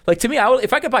buy. Like, to me,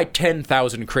 if I could buy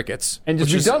 10,000 crickets... And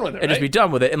just be done with it, And just be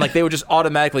done with it. And, like, they would just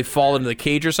automatically fall into the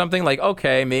cage or something. Like,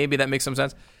 okay, maybe that makes some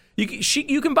sense.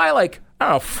 You can buy, like, I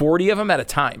don't know, 40 of them at a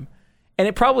time. And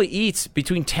it probably eats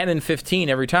between 10 and 15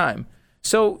 every time.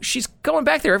 So she's going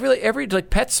back there every like,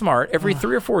 PetSmart every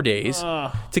 3 or 4 days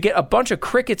to get a bunch of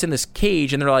crickets in this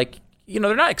cage. And they're like,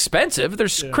 they're not expensive.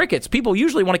 There's crickets. People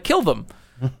usually want to kill them.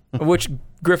 Which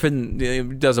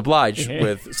Griffin does oblige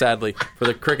with, sadly, for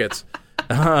the crickets.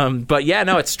 But yeah,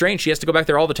 no, it's strange. She has to go back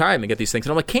there all the time and get these things.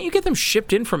 And I'm like, can't you get them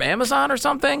shipped in from Amazon or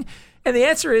something? And the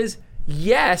answer is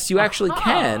yes, you actually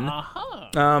can.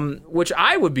 Which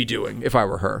I would be doing if I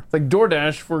were her. It's like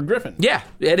DoorDash for Griffin. Yeah,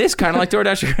 it is kind of like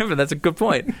DoorDash for Griffin. That's a good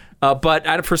point.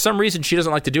 But for some reason, she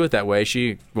doesn't like to do it that way.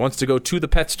 She wants to go to the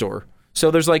pet store. So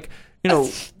there's like,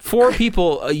 4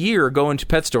 people a year go into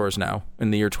pet stores now in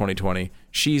the year 2020.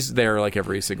 She's there like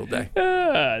every single day.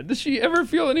 Does she ever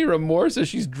feel any remorse as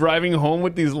she's driving home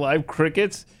with these live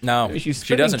crickets? No,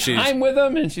 she doesn't. Time with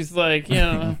them, and she's like,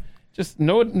 just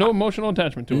no emotional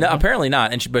attachment to them. No, apparently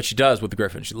not. But she does with the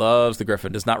Griffin. She loves the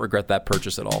Griffin. Does not regret that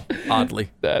purchase at all.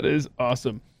 Oddly, that is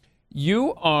awesome.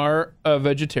 You are a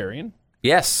vegetarian.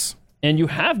 Yes, and you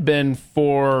have been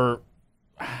for,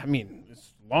 as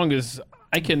long as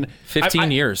I can.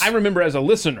 15 years. I remember as a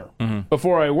listener,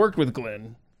 before I worked with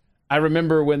Glenn, I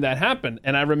remember when that happened,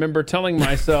 and I remember telling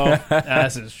myself,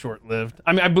 this is short-lived.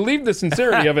 I believed the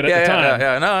sincerity of it at the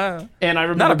time. No. And I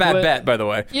remember not a bad bet, by the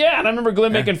way. Yeah, and I remember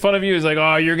Glenn making fun of you. He's like,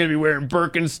 oh, you're going to be wearing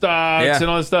Birkenstocks and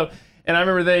all this stuff. And I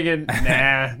remember thinking,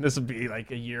 this will be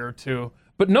like a year or two.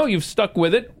 But no, you've stuck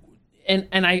with it.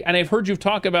 And I've heard you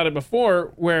talk about it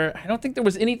before, where I don't think there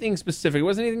was anything specific. It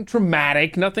wasn't anything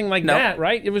traumatic, nothing like that,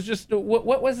 right? It was just,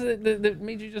 what was it that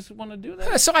made you just want to do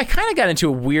that? So I kind of got into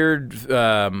a weird,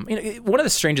 one of the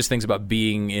strangest things about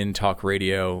being in talk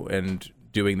radio and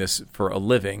doing this for a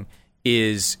living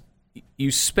is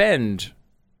you spend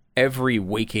every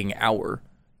waking hour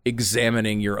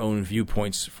examining your own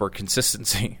viewpoints for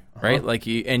consistency. Right, like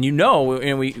when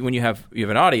you have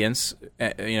an audience,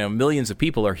 millions of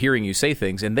people are hearing you say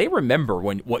things, and they remember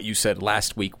what you said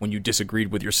last week when you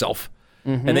disagreed with yourself,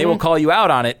 and they will call you out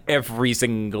on it every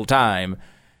single time.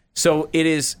 So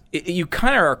you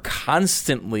kind of are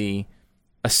constantly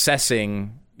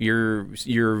assessing your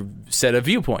set of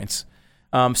viewpoints.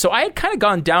 So I had kind of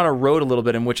gone down a road a little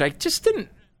bit in which I just didn't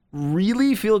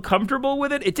really feel comfortable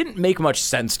with it. It didn't make much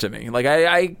sense to me. Like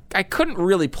I couldn't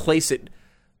really place it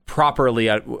properly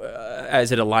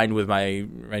as it aligned with my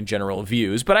general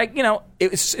views, but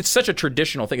it's such a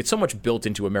traditional thing. It's so much built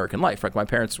into American life. Like my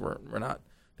parents were not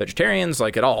vegetarians,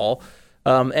 like at all,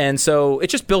 and so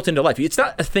it's just built into life. It's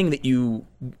not a thing that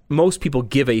most people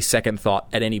give a second thought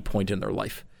at any point in their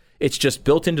life. It's just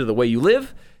built into the way you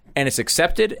live, and it's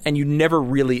accepted, and you never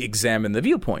really examine the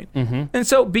viewpoint. And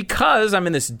so because I'm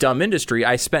in this dumb industry,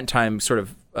 I spent time sort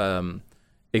of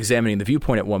examining the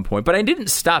viewpoint at one point, but I didn't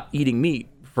stop eating meat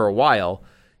for a while.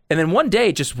 And then one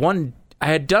day, I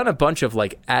had done a bunch of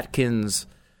like Atkins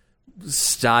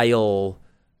style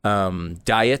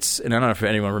diets, and I don't know if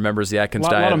anyone remembers the Atkins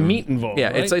diet. A lot of meat involved. Yeah,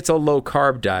 right? It's a low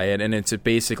carb diet, and it's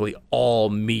basically all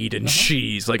meat and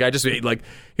cheese. Like I just ate like,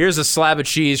 here's a slab of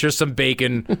cheese, here's some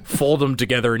bacon, fold them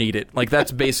together and eat it. Like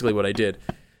that's basically what I did.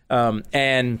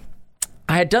 And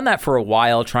I had done that for a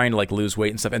while, trying to like lose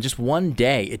weight and stuff. And just one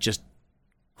day, it just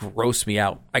grossed me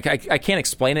out. I can't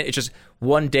explain it. It just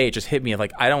one day it just hit me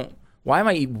like why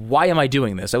am I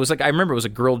doing this? I was like, I remember it was a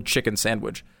grilled chicken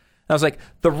sandwich. And I was like,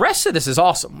 the rest of this is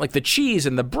awesome, like the cheese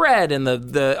and the bread and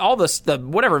the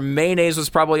whatever mayonnaise was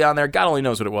probably on there. God only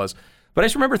knows what it was. But I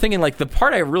just remember thinking like the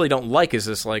part I really don't like is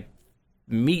this like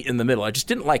meat in the middle. I just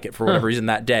didn't like it for whatever reason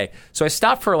that day. So I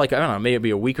stopped for like I don't know,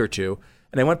 maybe a week or two,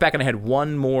 and I went back and I had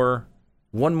one more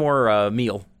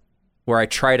meal where I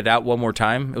tried it out one more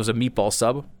time. It was a meatball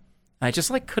sub. And I just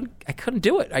like couldn't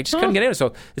do it. I just couldn't get into it.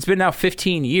 So it's been now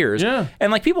 15 years. Yeah.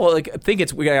 And like people like think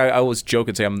I always joke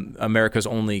and say I'm America's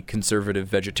only conservative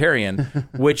vegetarian,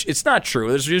 which it's not true.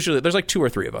 There's like 2 or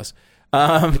 3 of us.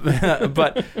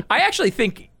 But I actually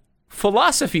think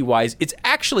philosophy-wise, it's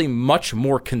actually much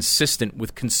more consistent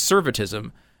with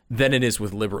conservatism than it is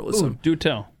with liberalism. Ooh, do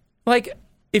tell. Like,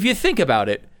 if you think about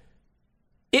it,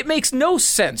 it makes no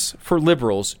sense for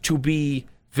liberals to be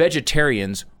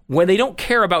vegetarians when they don't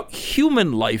care about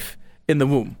human life in the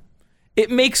womb. It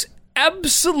makes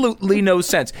absolutely no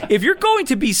sense. If you're going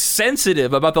to be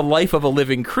sensitive about the life of a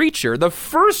living creature, the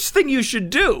first thing you should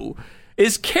do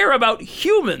is care about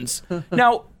humans.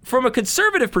 Now, from a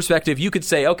conservative perspective, you could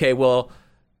say, okay, well,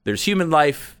 there's human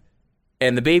life,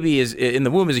 and the baby is in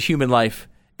the womb is a human life,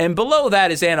 and below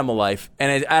that is animal life,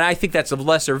 and I think that's of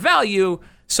lesser value.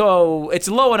 So it's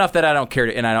low enough that I don't care,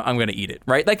 I'm going to eat it,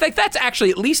 right? Like that's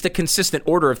actually at least a consistent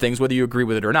order of things, whether you agree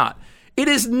with it or not. It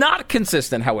is not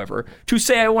consistent, however, to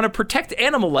say I want to protect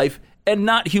animal life and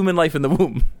not human life in the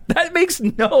womb. That makes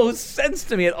no sense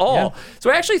to me at all. Yeah.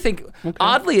 So I actually think,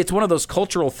 oddly, it's one of those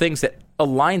cultural things that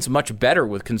aligns much better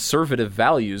with conservative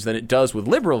values than it does with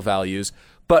liberal values.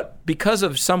 But because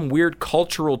of some weird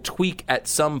cultural tweak at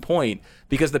some point,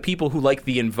 because the people who like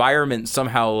the environment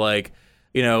somehow like,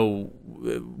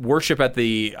 worship at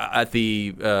the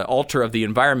altar of the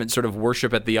environment, sort of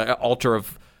worship at the altar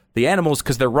of the animals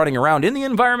because they're running around in the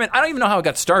environment. I don't even know how it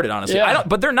got started, honestly. Yeah.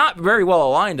 But they're not very well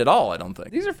aligned at all, I don't think.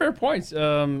 These are fair points.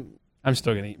 I'm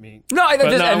still going to eat meat.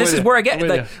 This is where I get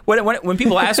like when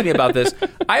people ask me about this,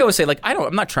 I always say like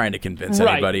I'm not trying to convince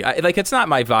anybody. It's not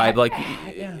my vibe. Like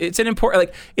it's an important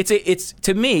like it's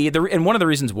to me and one of the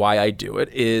reasons why I do it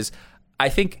is I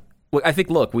think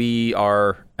look, we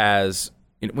are as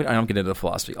I don't get into the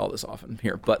philosophy all this often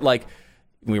here, but like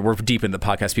we're deep in the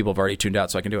podcast. People have already tuned out,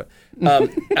 so I can do it.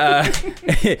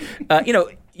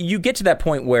 You get to that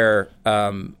point where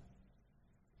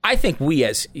I think we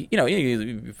as,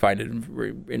 you find it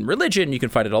in religion, you can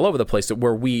find it all over the place,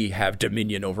 where we have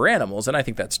dominion over animals, and I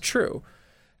think that's true.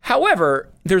 However,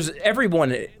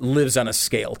 everyone lives on a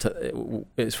scale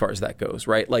as far as that goes,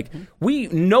 right? Like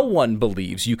no one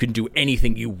believes you can do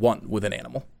anything you want with an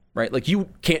animal. Right, like you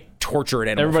can't torture an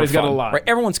animal. Everybody's got a line. Right,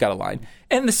 everyone's got a line,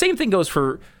 and the same thing goes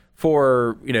for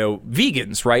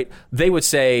vegans. Right, they would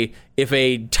say if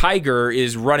a tiger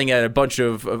is running at a bunch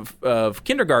of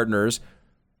kindergartners,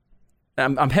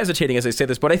 I'm hesitating as I say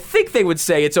this, but I think they would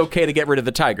say it's okay to get rid of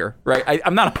the tiger. Right,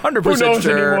 I'm not 100% sure. Who knows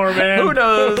anymore, man? Who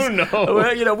knows? Who knows?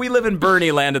 Well, we live in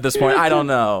Bernie land at this point. I don't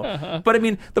know, but I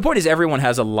mean, the point is everyone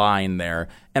has a line there,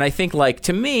 and I think like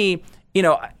to me.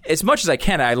 As much as I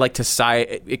can, I like to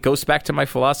side. It goes back to my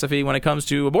philosophy when it comes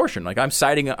to abortion. Like I'm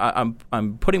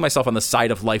putting myself on the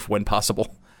side of life when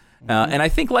possible. And I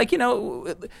think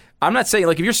I'm not saying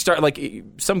like if you're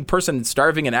some person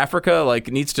starving in Africa like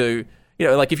needs to,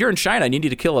 like if you're in China and you need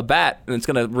to kill a bat and it's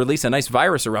going to release a nice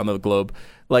virus around the globe,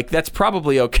 like that's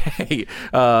probably okay.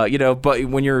 But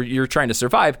when you're trying to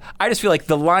survive, I just feel like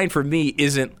the line for me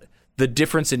isn't the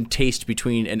difference in taste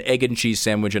between an egg and cheese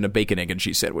sandwich and a bacon, egg, and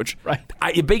cheese sandwich. Right.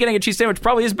 A bacon, egg, and cheese sandwich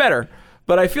probably is better,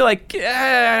 but I feel like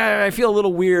I feel a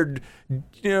little weird,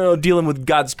 dealing with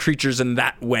God's creatures in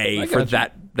that way for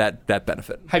that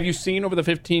benefit. Have you seen over the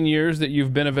 15 years that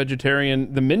you've been a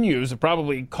vegetarian, the menus have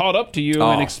probably caught up to you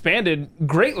and expanded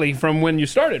greatly from when you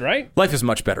started, right? Life is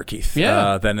much better, Keith,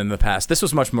 than in the past. This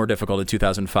was much more difficult in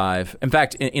 2005. In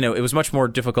fact, it was much more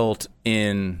difficult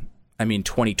in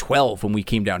 2012 when we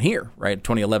came down here, right?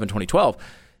 2011, 2012.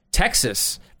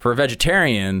 Texas, for a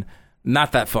vegetarian,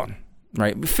 not that fun,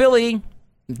 right? Philly,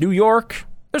 New York,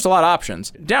 there's a lot of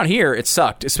options. Down here, it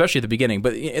sucked, especially at the beginning,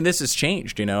 and this has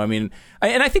changed, and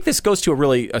I think this goes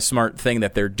to a smart thing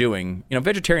that they're doing.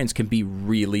 Vegetarians can be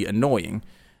really annoying.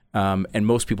 And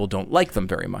most people don't like them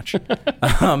very much.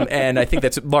 And I think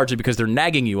that's largely because they're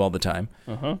nagging you all the time.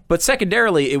 Uh-huh. But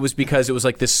secondarily, it was because it was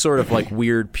like this sort of like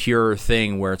weird, pure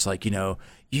thing where it's like,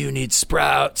 you need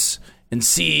sprouts and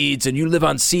seeds and you live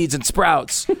on seeds and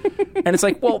sprouts. And it's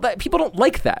like, well, people don't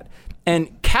like that.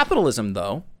 And capitalism,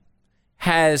 though,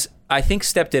 has, I think,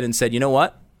 stepped in and said, you know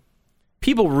what?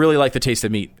 people really like the taste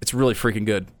of meat. It's really freaking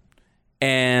good.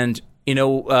 And,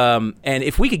 and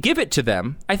if we could give it to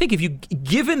them, I think if you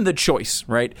given the choice,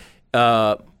 right,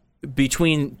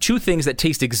 between two things that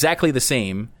taste exactly the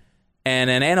same and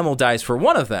an animal dies for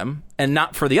one of them and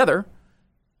not for the other,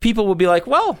 people will be like,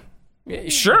 well,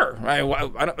 sure.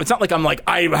 It's not like I'm like,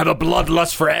 I have a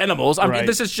bloodlust for animals.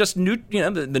 This is just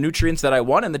the nutrients that I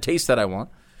want and the taste that I want.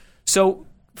 So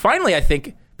finally, I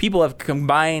think people have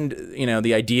combined,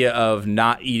 the idea of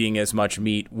not eating as much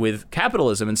meat with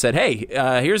capitalism and said, hey,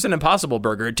 here's an Impossible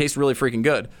Burger. It tastes really freaking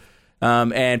good.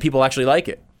 And people actually like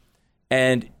it.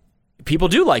 And people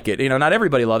do like it. Not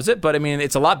everybody loves it, but I mean,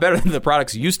 it's a lot better than the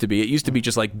products used to be. It used to be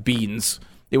just like beans.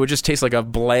 It would just taste like a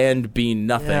bland bean,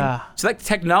 nothing. Yeah. So that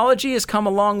technology has come a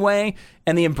long way,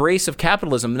 and the embrace of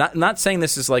capitalism. Not saying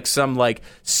this is like some like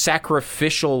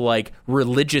sacrificial like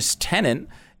religious tenet.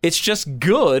 It's just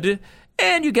good,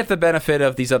 and you get the benefit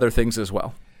of these other things as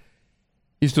well.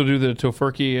 You still do the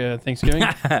tofurkey Thanksgiving?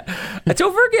 A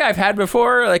tofurkey I've had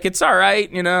before. Like, it's all right,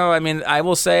 I mean, I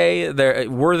will say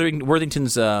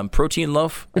Worthington's protein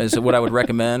loaf is what I would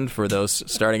recommend for those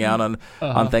starting out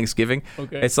on Thanksgiving.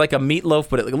 Okay. It's like a meatloaf,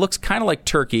 but it looks kind of like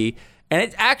turkey. And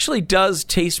it actually does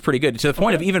taste pretty good, to the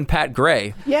point of even Pat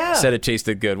Gray said it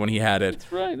tasted good when he had it.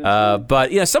 That's right.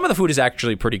 But some of the food is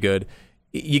actually pretty good.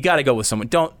 You got to go with someone.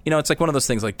 It's like one of those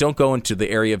things, like, don't go into the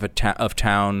area of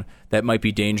town that might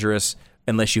be dangerous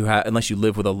unless you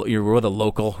live you're with a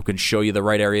local who can show you the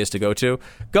right areas to go to.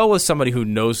 Go with somebody who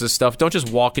knows this stuff. Don't just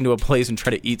walk into a place and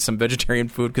try to eat some vegetarian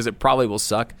food, because it probably will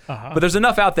suck. But there's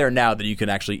enough out there now that you can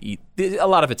actually eat. A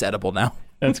lot of it's edible now.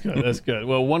 That's good. That's good.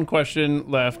 Well, one question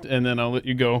left, and then I'll let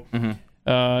you go. Mm-hmm.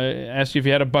 Asked you if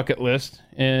you had a bucket list,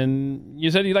 and you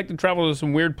said you'd like to travel to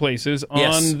some weird places.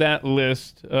 Yes. On that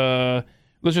list,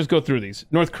 let's just go through these.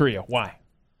 North Korea, why?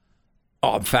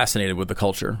 Oh, I'm fascinated with the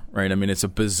culture, right? I mean, it's a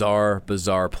bizarre,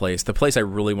 bizarre place. The place I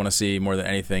really want to see more than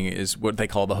anything is what they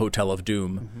call the Hotel of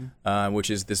Doom, which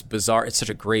is this bizarre. It's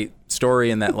such a great story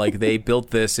in that, like, they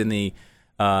built this it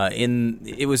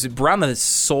was around the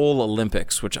Seoul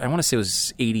Olympics, which I want to say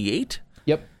was 88.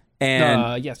 Yep.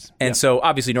 And yes. And so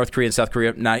obviously North Korea and South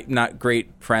Korea not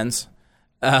great friends.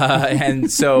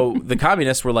 And so the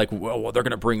communists were like, well, they're going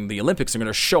to bring the Olympics. They're going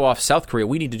to show off South Korea.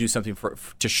 We need to do something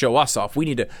to show us off. We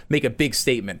need to make a big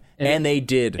statement. And they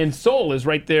did. And Seoul is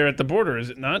right there at the border, is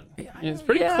it not? It's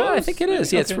pretty close. I think it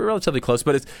is. Yeah, okay. It's relatively close.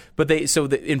 But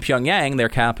in Pyongyang, their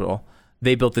capital,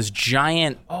 they built this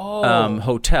giant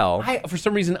hotel. For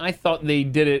some reason, I thought they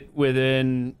did it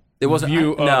within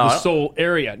view of no, the Seoul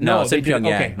area. No, it's in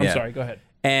Pyongyang. Okay, I'm sorry. Go ahead.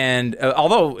 And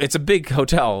although it's a big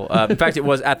hotel, in fact, it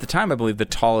was at the time, I believe, the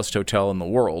tallest hotel in the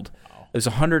world. It was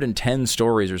 110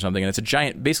 stories or something, and it's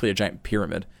basically a giant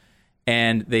pyramid.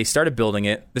 And they started building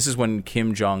it. This is when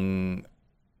Kim Jong.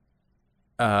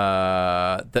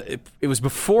 It was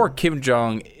before Kim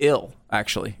Jong Il,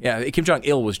 actually. Yeah, Kim Jong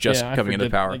Il was just coming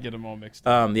into power. I get them all mixed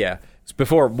up. Yeah, it's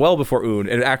well before Un,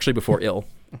 and actually before Il.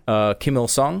 Kim Il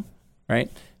Sung,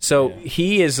 right? So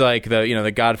he is like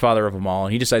the godfather of them all,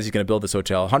 and he decides he's going to build this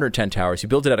hotel, 110 towers. He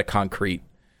builds it out of concrete,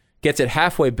 gets it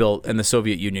halfway built, and the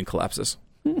Soviet Union collapses.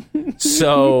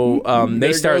 So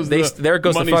there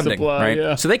goes the funding, supply, right?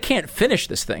 Yeah. So they can't finish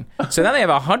this thing. So now they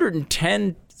have a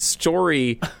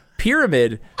 110-story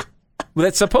pyramid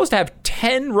that's supposed to have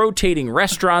 10 rotating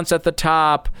restaurants at the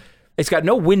top. It's got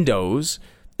no windows.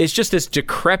 It's just this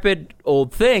decrepit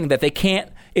old thing that they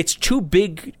can't. It's too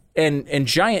big and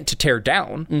giant to tear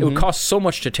down. Mm-hmm. It would cost so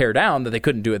much to tear down that they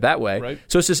couldn't do it that way. Right.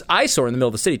 So it's this eyesore in the middle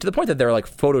of the city, to the point that they're like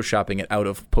photoshopping it out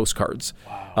of postcards.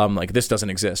 Wow. Like, this doesn't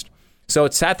exist. So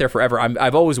it sat there forever.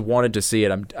 I've always wanted to see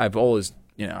it. I've always,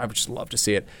 I would just love to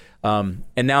see it. And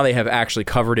now they have actually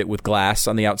covered it with glass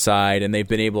on the outside, and they've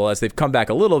been able, as they've come back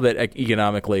a little bit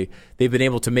economically, they've been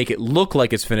able to make it look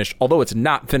like it's finished. Although it's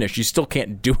not finished, you still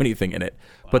can't do anything in it.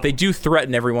 Wow. But they do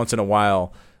threaten every once in a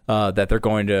while that they're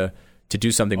going to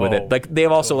do something with it. Like,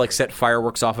 they've also like set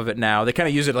fireworks off of it now. They kind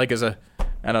of use it like as a,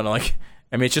 I don't know, like,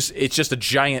 I mean, it's just a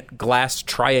giant glass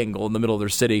triangle in the middle of their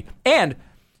city. And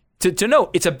to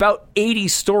note, it's about 80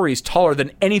 stories taller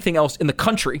than anything else in the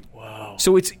country. Wow.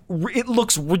 So it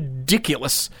looks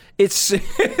ridiculous. It's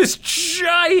this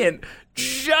giant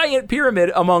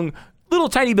pyramid among little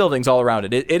tiny buildings all around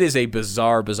it. It is a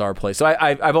bizarre place. So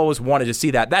I've always wanted to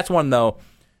see that. That's one, though,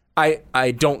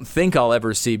 I don't think I'll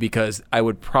ever see, because I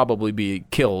would probably be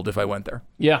killed if I went there.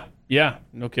 Yeah,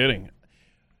 no kidding.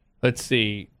 Let's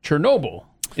see. Chernobyl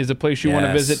is a place you want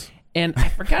to visit. And I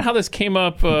forgot how this came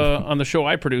up on the show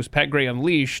I produced, Pat Gray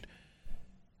Unleashed.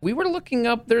 We were looking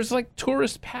up, there's like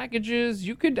tourist packages.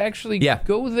 You could actually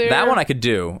go there. That one I could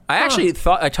do. I actually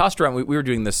thought, I tossed around, we were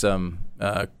doing this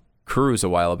cruise a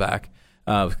while back.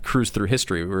 cruise through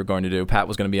history we were going to do. Pat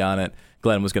was going to be on it.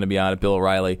 Glenn was going to be on it. Bill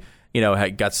O'Reilly,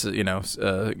 got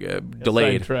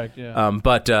delayed. Sidetracked, yeah.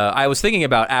 But I was thinking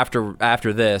about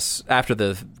after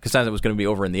the Costanza was going to be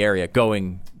over in the area,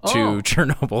 going to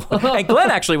Chernobyl, and Glenn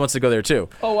actually wants to go there too.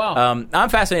 Oh wow! I'm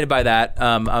fascinated by that.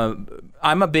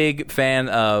 I'm a big fan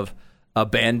of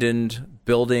abandoned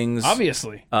buildings,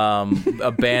 obviously,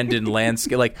 abandoned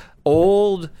landscape, like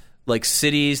old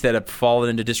cities that have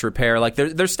fallen into disrepair. Like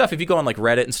there's stuff, if you go on like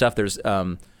Reddit and stuff,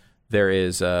 there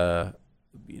is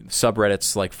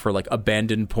subreddits like for like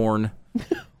abandoned porn,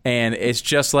 and it's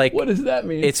just like, what does that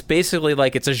mean? It's basically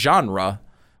like it's a genre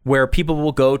where people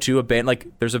will go to abandon, like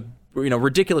there's a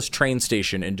ridiculous train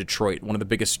station in Detroit, one of the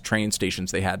biggest train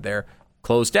stations they had there.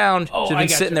 Closed down. It's been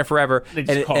sitting there forever,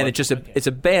 it's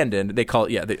abandoned. They call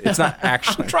it. Yeah, it's not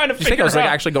actually. I'm trying to figure it out. I was like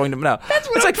actually going to no.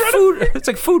 It's like food. It's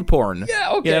like food porn.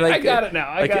 Yeah, okay, I got it now.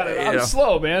 I got it. I'm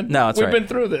slow, man. No, we've been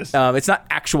through this. It's not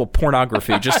actual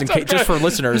pornography. Just in case, just for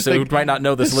listeners who might not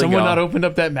know this lingo. Someone not opened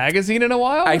up that magazine in a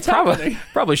while. I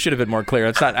probably should have been more clear.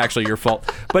 It's not actually your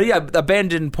fault. But yeah,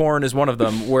 abandoned porn is one of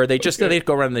them where they just they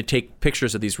go around and they take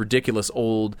pictures of these ridiculous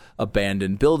old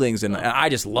abandoned buildings, and I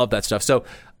just love that stuff. So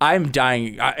I'm dying.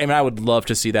 I would love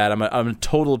to see that. I'm a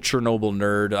total Chernobyl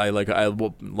nerd. I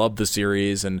love the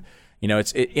series, and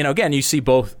again, you see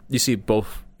both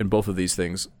in both of these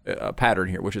things a pattern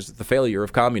here, which is the failure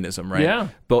of communism, right? Yeah.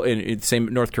 Both in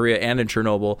same North Korea and in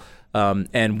Chernobyl,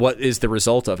 and what is the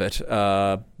result of it?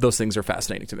 Those things are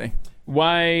fascinating to me.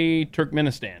 Why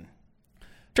Turkmenistan?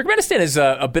 Turkmenistan is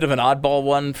a bit of an oddball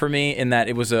one for me in that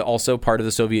it was also part of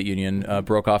the Soviet Union,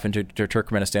 broke off into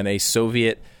Turkmenistan. A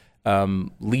Soviet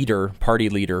party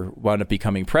leader, wound up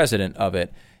becoming president of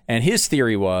it, and his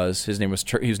theory was he was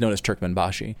known as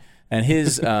Turkmenbashi, and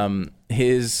his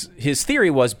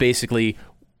theory was basically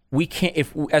we can't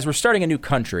as we're starting a new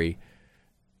country,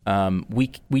 we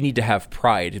need to have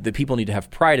pride. The people need to have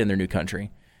pride in their new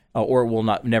country, or it will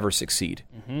never succeed.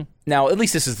 Mm-hmm. Now, at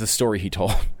least this is the story he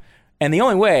told. And the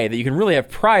only way that you can really have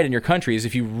pride in your country is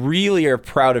if you really are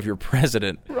proud of your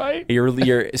president. Right.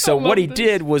 So what he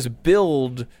did was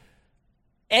build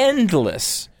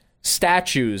endless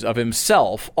statues of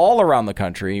himself all around the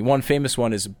country. One famous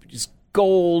one is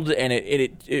gold, and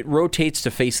it rotates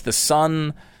to face the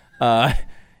sun.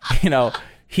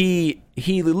 He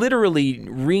literally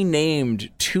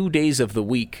renamed 2 days of the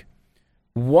week.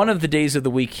 One of the days of the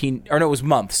week it was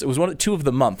months. It was two of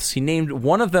the months. He named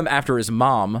one of them after his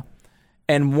mom,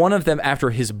 and one of them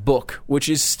after his book, which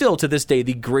is still to this day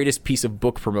the greatest piece of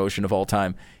book promotion of all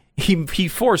time. He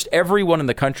forced everyone in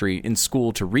the country in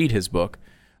school to read his book,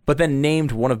 but then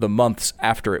named one of the months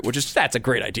after it, that's a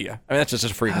great idea. I mean, that's just a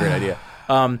freaking great idea.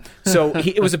 So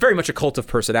it was very much a cult of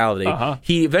personality. Uh-huh.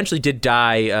 He eventually did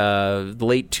die the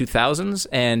late 2000s,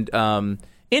 and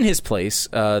in his place,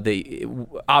 they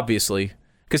obviously,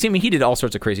 because he did all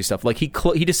sorts of crazy stuff. Like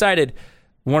he decided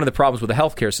one of the problems with the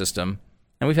healthcare system,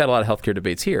 and we've had a lot of healthcare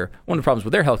debates here. One of the problems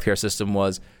with their healthcare system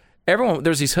was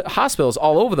there's these hospitals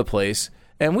all over the place,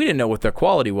 and we didn't know what their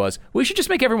quality was. We should just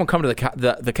make everyone come to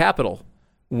the capital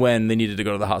when they needed to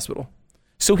go to the hospital.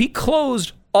 So he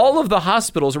closed all of the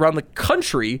hospitals around the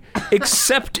country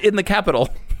except in the capital.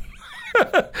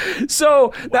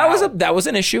 So that was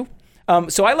an issue.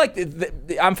 So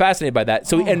I'm fascinated by that.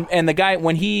 So and the guy,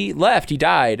 when he left, he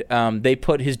died. They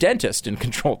put his dentist in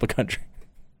control of the country.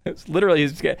 It's literally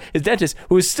his dentist,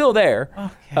 who is still there.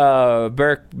 Okay.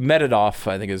 Berk Medvedev,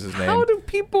 I think is his name. How do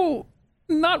people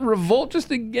not revolt just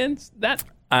against that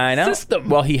system?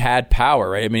 Well, he had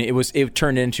power, right? I mean, it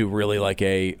turned into really like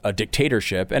a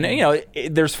dictatorship, and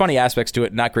there's funny aspects to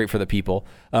it. Not great for the people,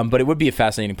 but it would be a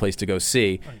fascinating place to go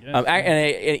see.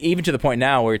 And even to the point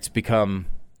now where it's picked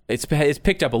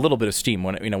up a little bit of steam.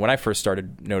 When I first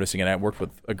started noticing it, I worked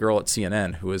with a girl at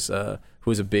CNN who was a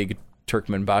big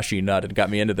Turkmenbashi nut and got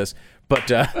me into this, but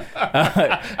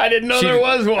I didn't know there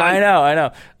was one. I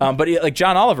know. But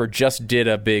John Oliver just did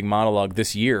a big monologue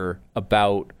this year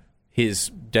about his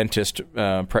dentist,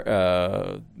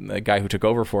 the guy who took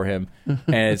over for him,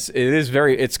 and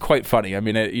it's quite funny. I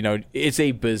mean, it's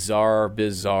a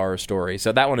bizarre story.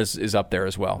 So that one is up there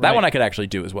as well. Right. That one I could actually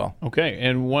do as well. Okay,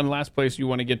 and one last place you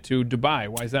want to get to, Dubai.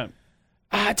 Why is that?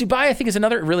 Dubai, I think, is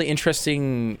another really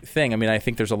interesting thing. I mean, I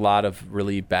think there's a lot of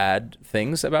really bad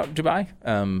things about Dubai.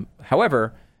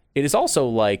 However, it is also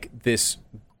like this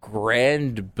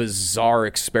grand, bizarre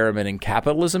experiment in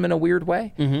capitalism in a weird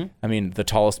way. Mm-hmm. I mean, the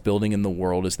tallest building in the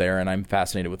world is there, and I'm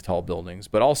fascinated with tall buildings.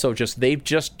 But also, they've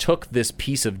just took this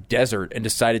piece of desert and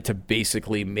decided to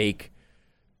basically make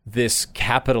this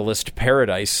capitalist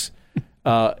paradise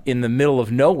in the middle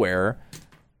of nowhere,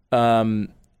 and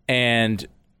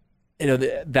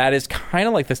that is kind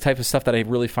of like this type of stuff that I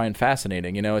really find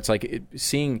fascinating. It's like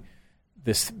seeing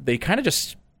this. They kind of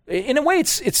just, in a way,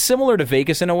 it's similar to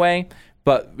Vegas in a way,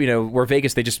 but where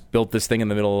Vegas they just built this thing in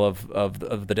the middle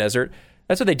of the desert.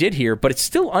 That's what they did here, but it's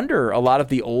still under a lot of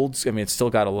the old. I mean, it's still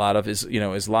got a lot of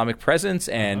Islamic presence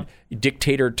and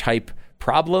dictator type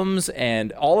problems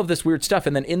and all of this weird stuff.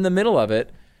 And then in the middle of it,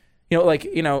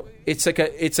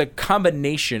 it's a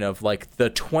combination of like the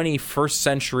 21st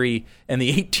century and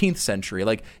the 18th century.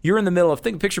 Like you're in the middle of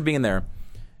picture being in there,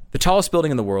 the tallest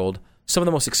building in the world, some of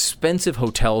the most expensive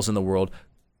hotels in the world.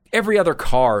 Every other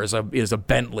car is a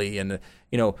Bentley, and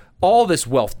all this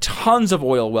wealth, tons of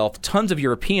oil wealth, tons of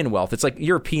European wealth. It's like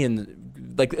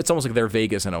European, like it's almost like they're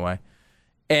Vegas in a way.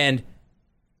 And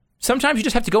sometimes you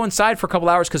just have to go inside for a couple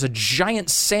hours because a giant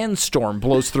sandstorm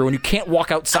blows through and you can't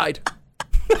walk outside.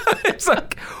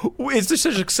 It's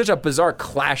just such a bizarre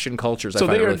clash in cultures. So I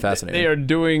find it really fascinating. They are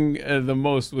doing the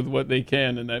most with what they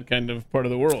can in that kind of part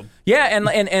of the world. Yeah,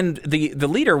 and the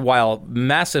leader, while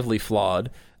massively flawed,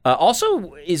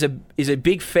 also is a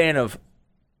big fan of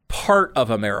part of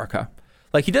America.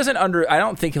 Like he doesn't I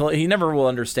don't think he never will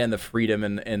understand the freedom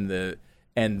and the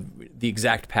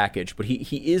exact package, but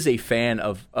he is a fan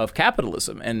of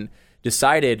capitalism and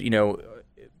decided,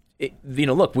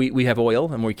 look, we have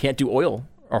oil and we can't do oil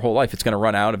our whole life. It's going to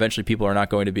run out. Eventually people are not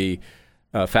going to be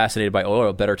fascinated by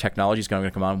oil. Better technology is going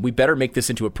to come on. We better make this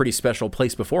into a pretty special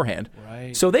place beforehand.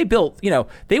 Right. So they built,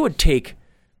 they would take,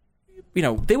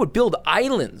 they would build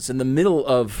islands in the middle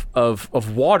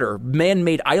of water,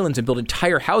 man-made islands, and build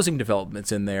entire housing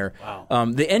developments in there.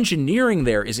 Wow. The engineering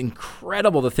there is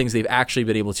incredible, the things they've actually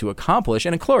been able to accomplish.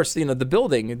 And of course, the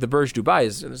building, the Burj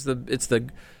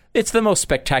Dubai, it's the most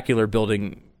spectacular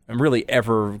building really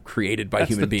ever created by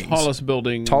human beings. Tallest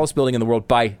building in the world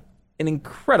by an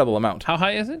incredible amount. How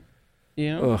high is it?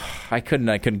 I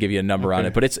couldn't give you a number on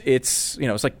it, but it's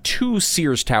like 2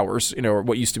 Sears Towers, or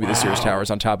what used to be the Sears Towers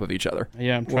on top of each other.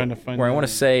 Yeah, I'm trying to find. Where I want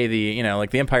to say the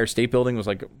Empire State Building was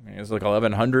like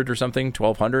 1,100 or something,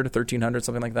 1,200, 1,300,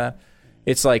 something like that.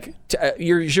 It's like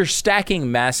you're stacking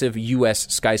massive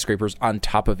U.S. skyscrapers on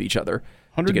top of each other.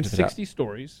 160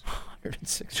 stories.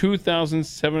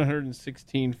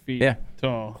 2,716 feet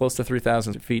tall. Close to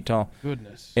 3,000 feet tall.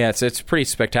 Goodness. Yeah, it's pretty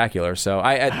spectacular. So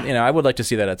I would like to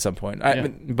see that at some point.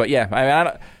 But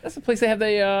yeah, that's the place they have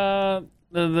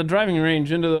the driving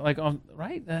range into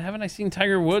right? Haven't I seen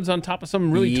Tiger Woods on top of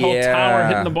some really tall tower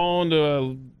hitting the ball into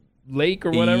a lake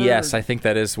or whatever? Yes, I think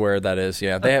that is where that is.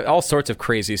 Yeah, they have all sorts of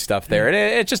crazy stuff there, and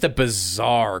it's just a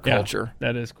bizarre culture.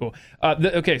 Yeah, that is cool.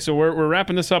 Okay, so we're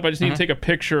wrapping this up. I just need to take a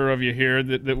picture of you here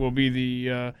that will be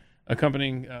the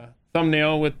accompanying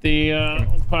thumbnail with the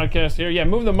podcast here. Yeah,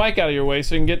 move the mic out of your way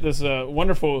so you can get this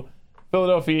wonderful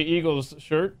Philadelphia Eagles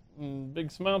shirt.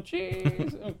 Big smile,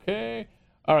 cheese. Okay.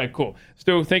 All right, cool.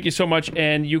 Stu, thank you so much.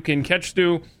 And you can catch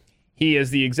Stu. He is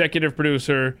the executive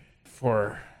producer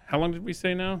for, how long did we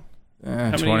say now?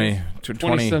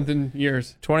 20-something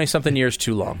years. 20-something years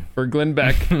too long. For Glenn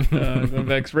Beck, Glenn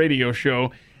Beck's radio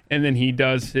show. And then he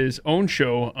does his own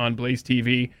show on Blaze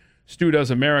TV, Stu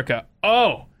Does America.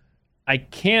 Oh, I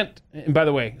can't. And by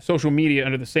the way, social media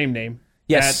under the same name.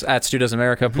 Yes, at Stu Does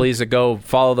America. Please go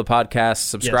follow the podcast,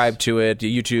 subscribe to it,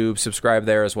 YouTube, subscribe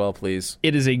there as well, please.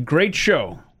 It is a great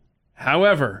show.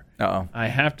 However, I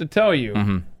have to tell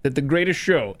you that the greatest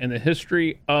show in the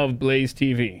history of Blaze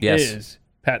TV is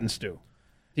Pat and Stu.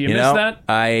 Do you miss that?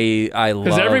 I love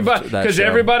that because show.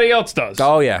 Everybody else does.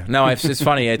 Oh yeah, no, it's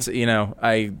funny. It's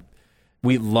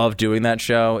we love doing that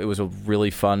show. It was a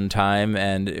really fun time,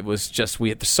 and it was just we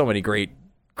had so many great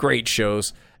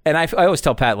shows. And I always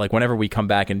tell Pat, like, whenever we come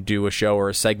back and do a show or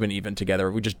a segment even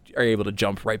together, we just are able to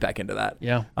jump right back into that.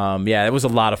 Yeah. It was a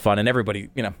lot of fun, and everybody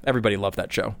loved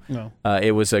that show. No.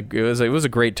 It was a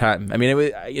great time. I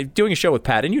mean, doing a show with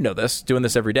Pat, and you know this, doing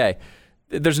this every day,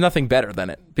 there's nothing better than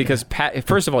it because Pat,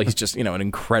 first of all, he's just, an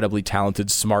incredibly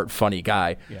talented, smart, funny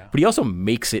guy, but he also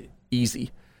makes it easy.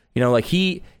 Like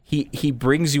he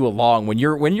brings you along when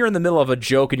you're in the middle of a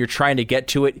joke and you're trying to get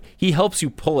to it, he helps you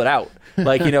pull it out.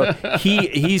 Like,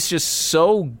 he's just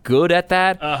so good at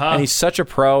that, and he's such a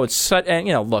pro.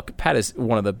 Look, Pat is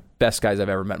one of the best guys I've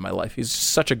ever met in my life. He's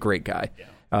such a great guy,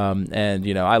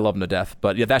 and I love him to death.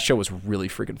 But yeah, that show was really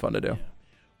freaking fun to do.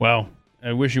 Well,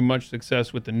 I wish you much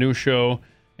success with the new show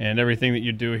and everything that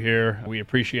you do here. We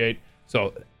appreciate.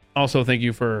 So, also thank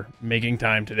you for making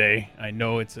time today. I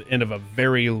know it's the end of a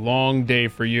very long day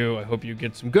for you. I hope you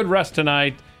get some good rest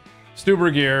tonight. Stu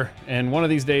Burguiere, and one of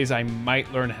these days I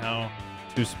might learn how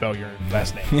to spell your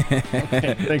last name.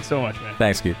 Okay, thanks so much, man.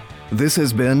 Thanks, Keith. This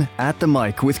has been At the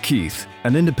Mic with Keith,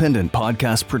 an independent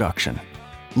podcast production.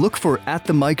 Look for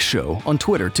 @TheMike Show on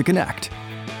Twitter to connect.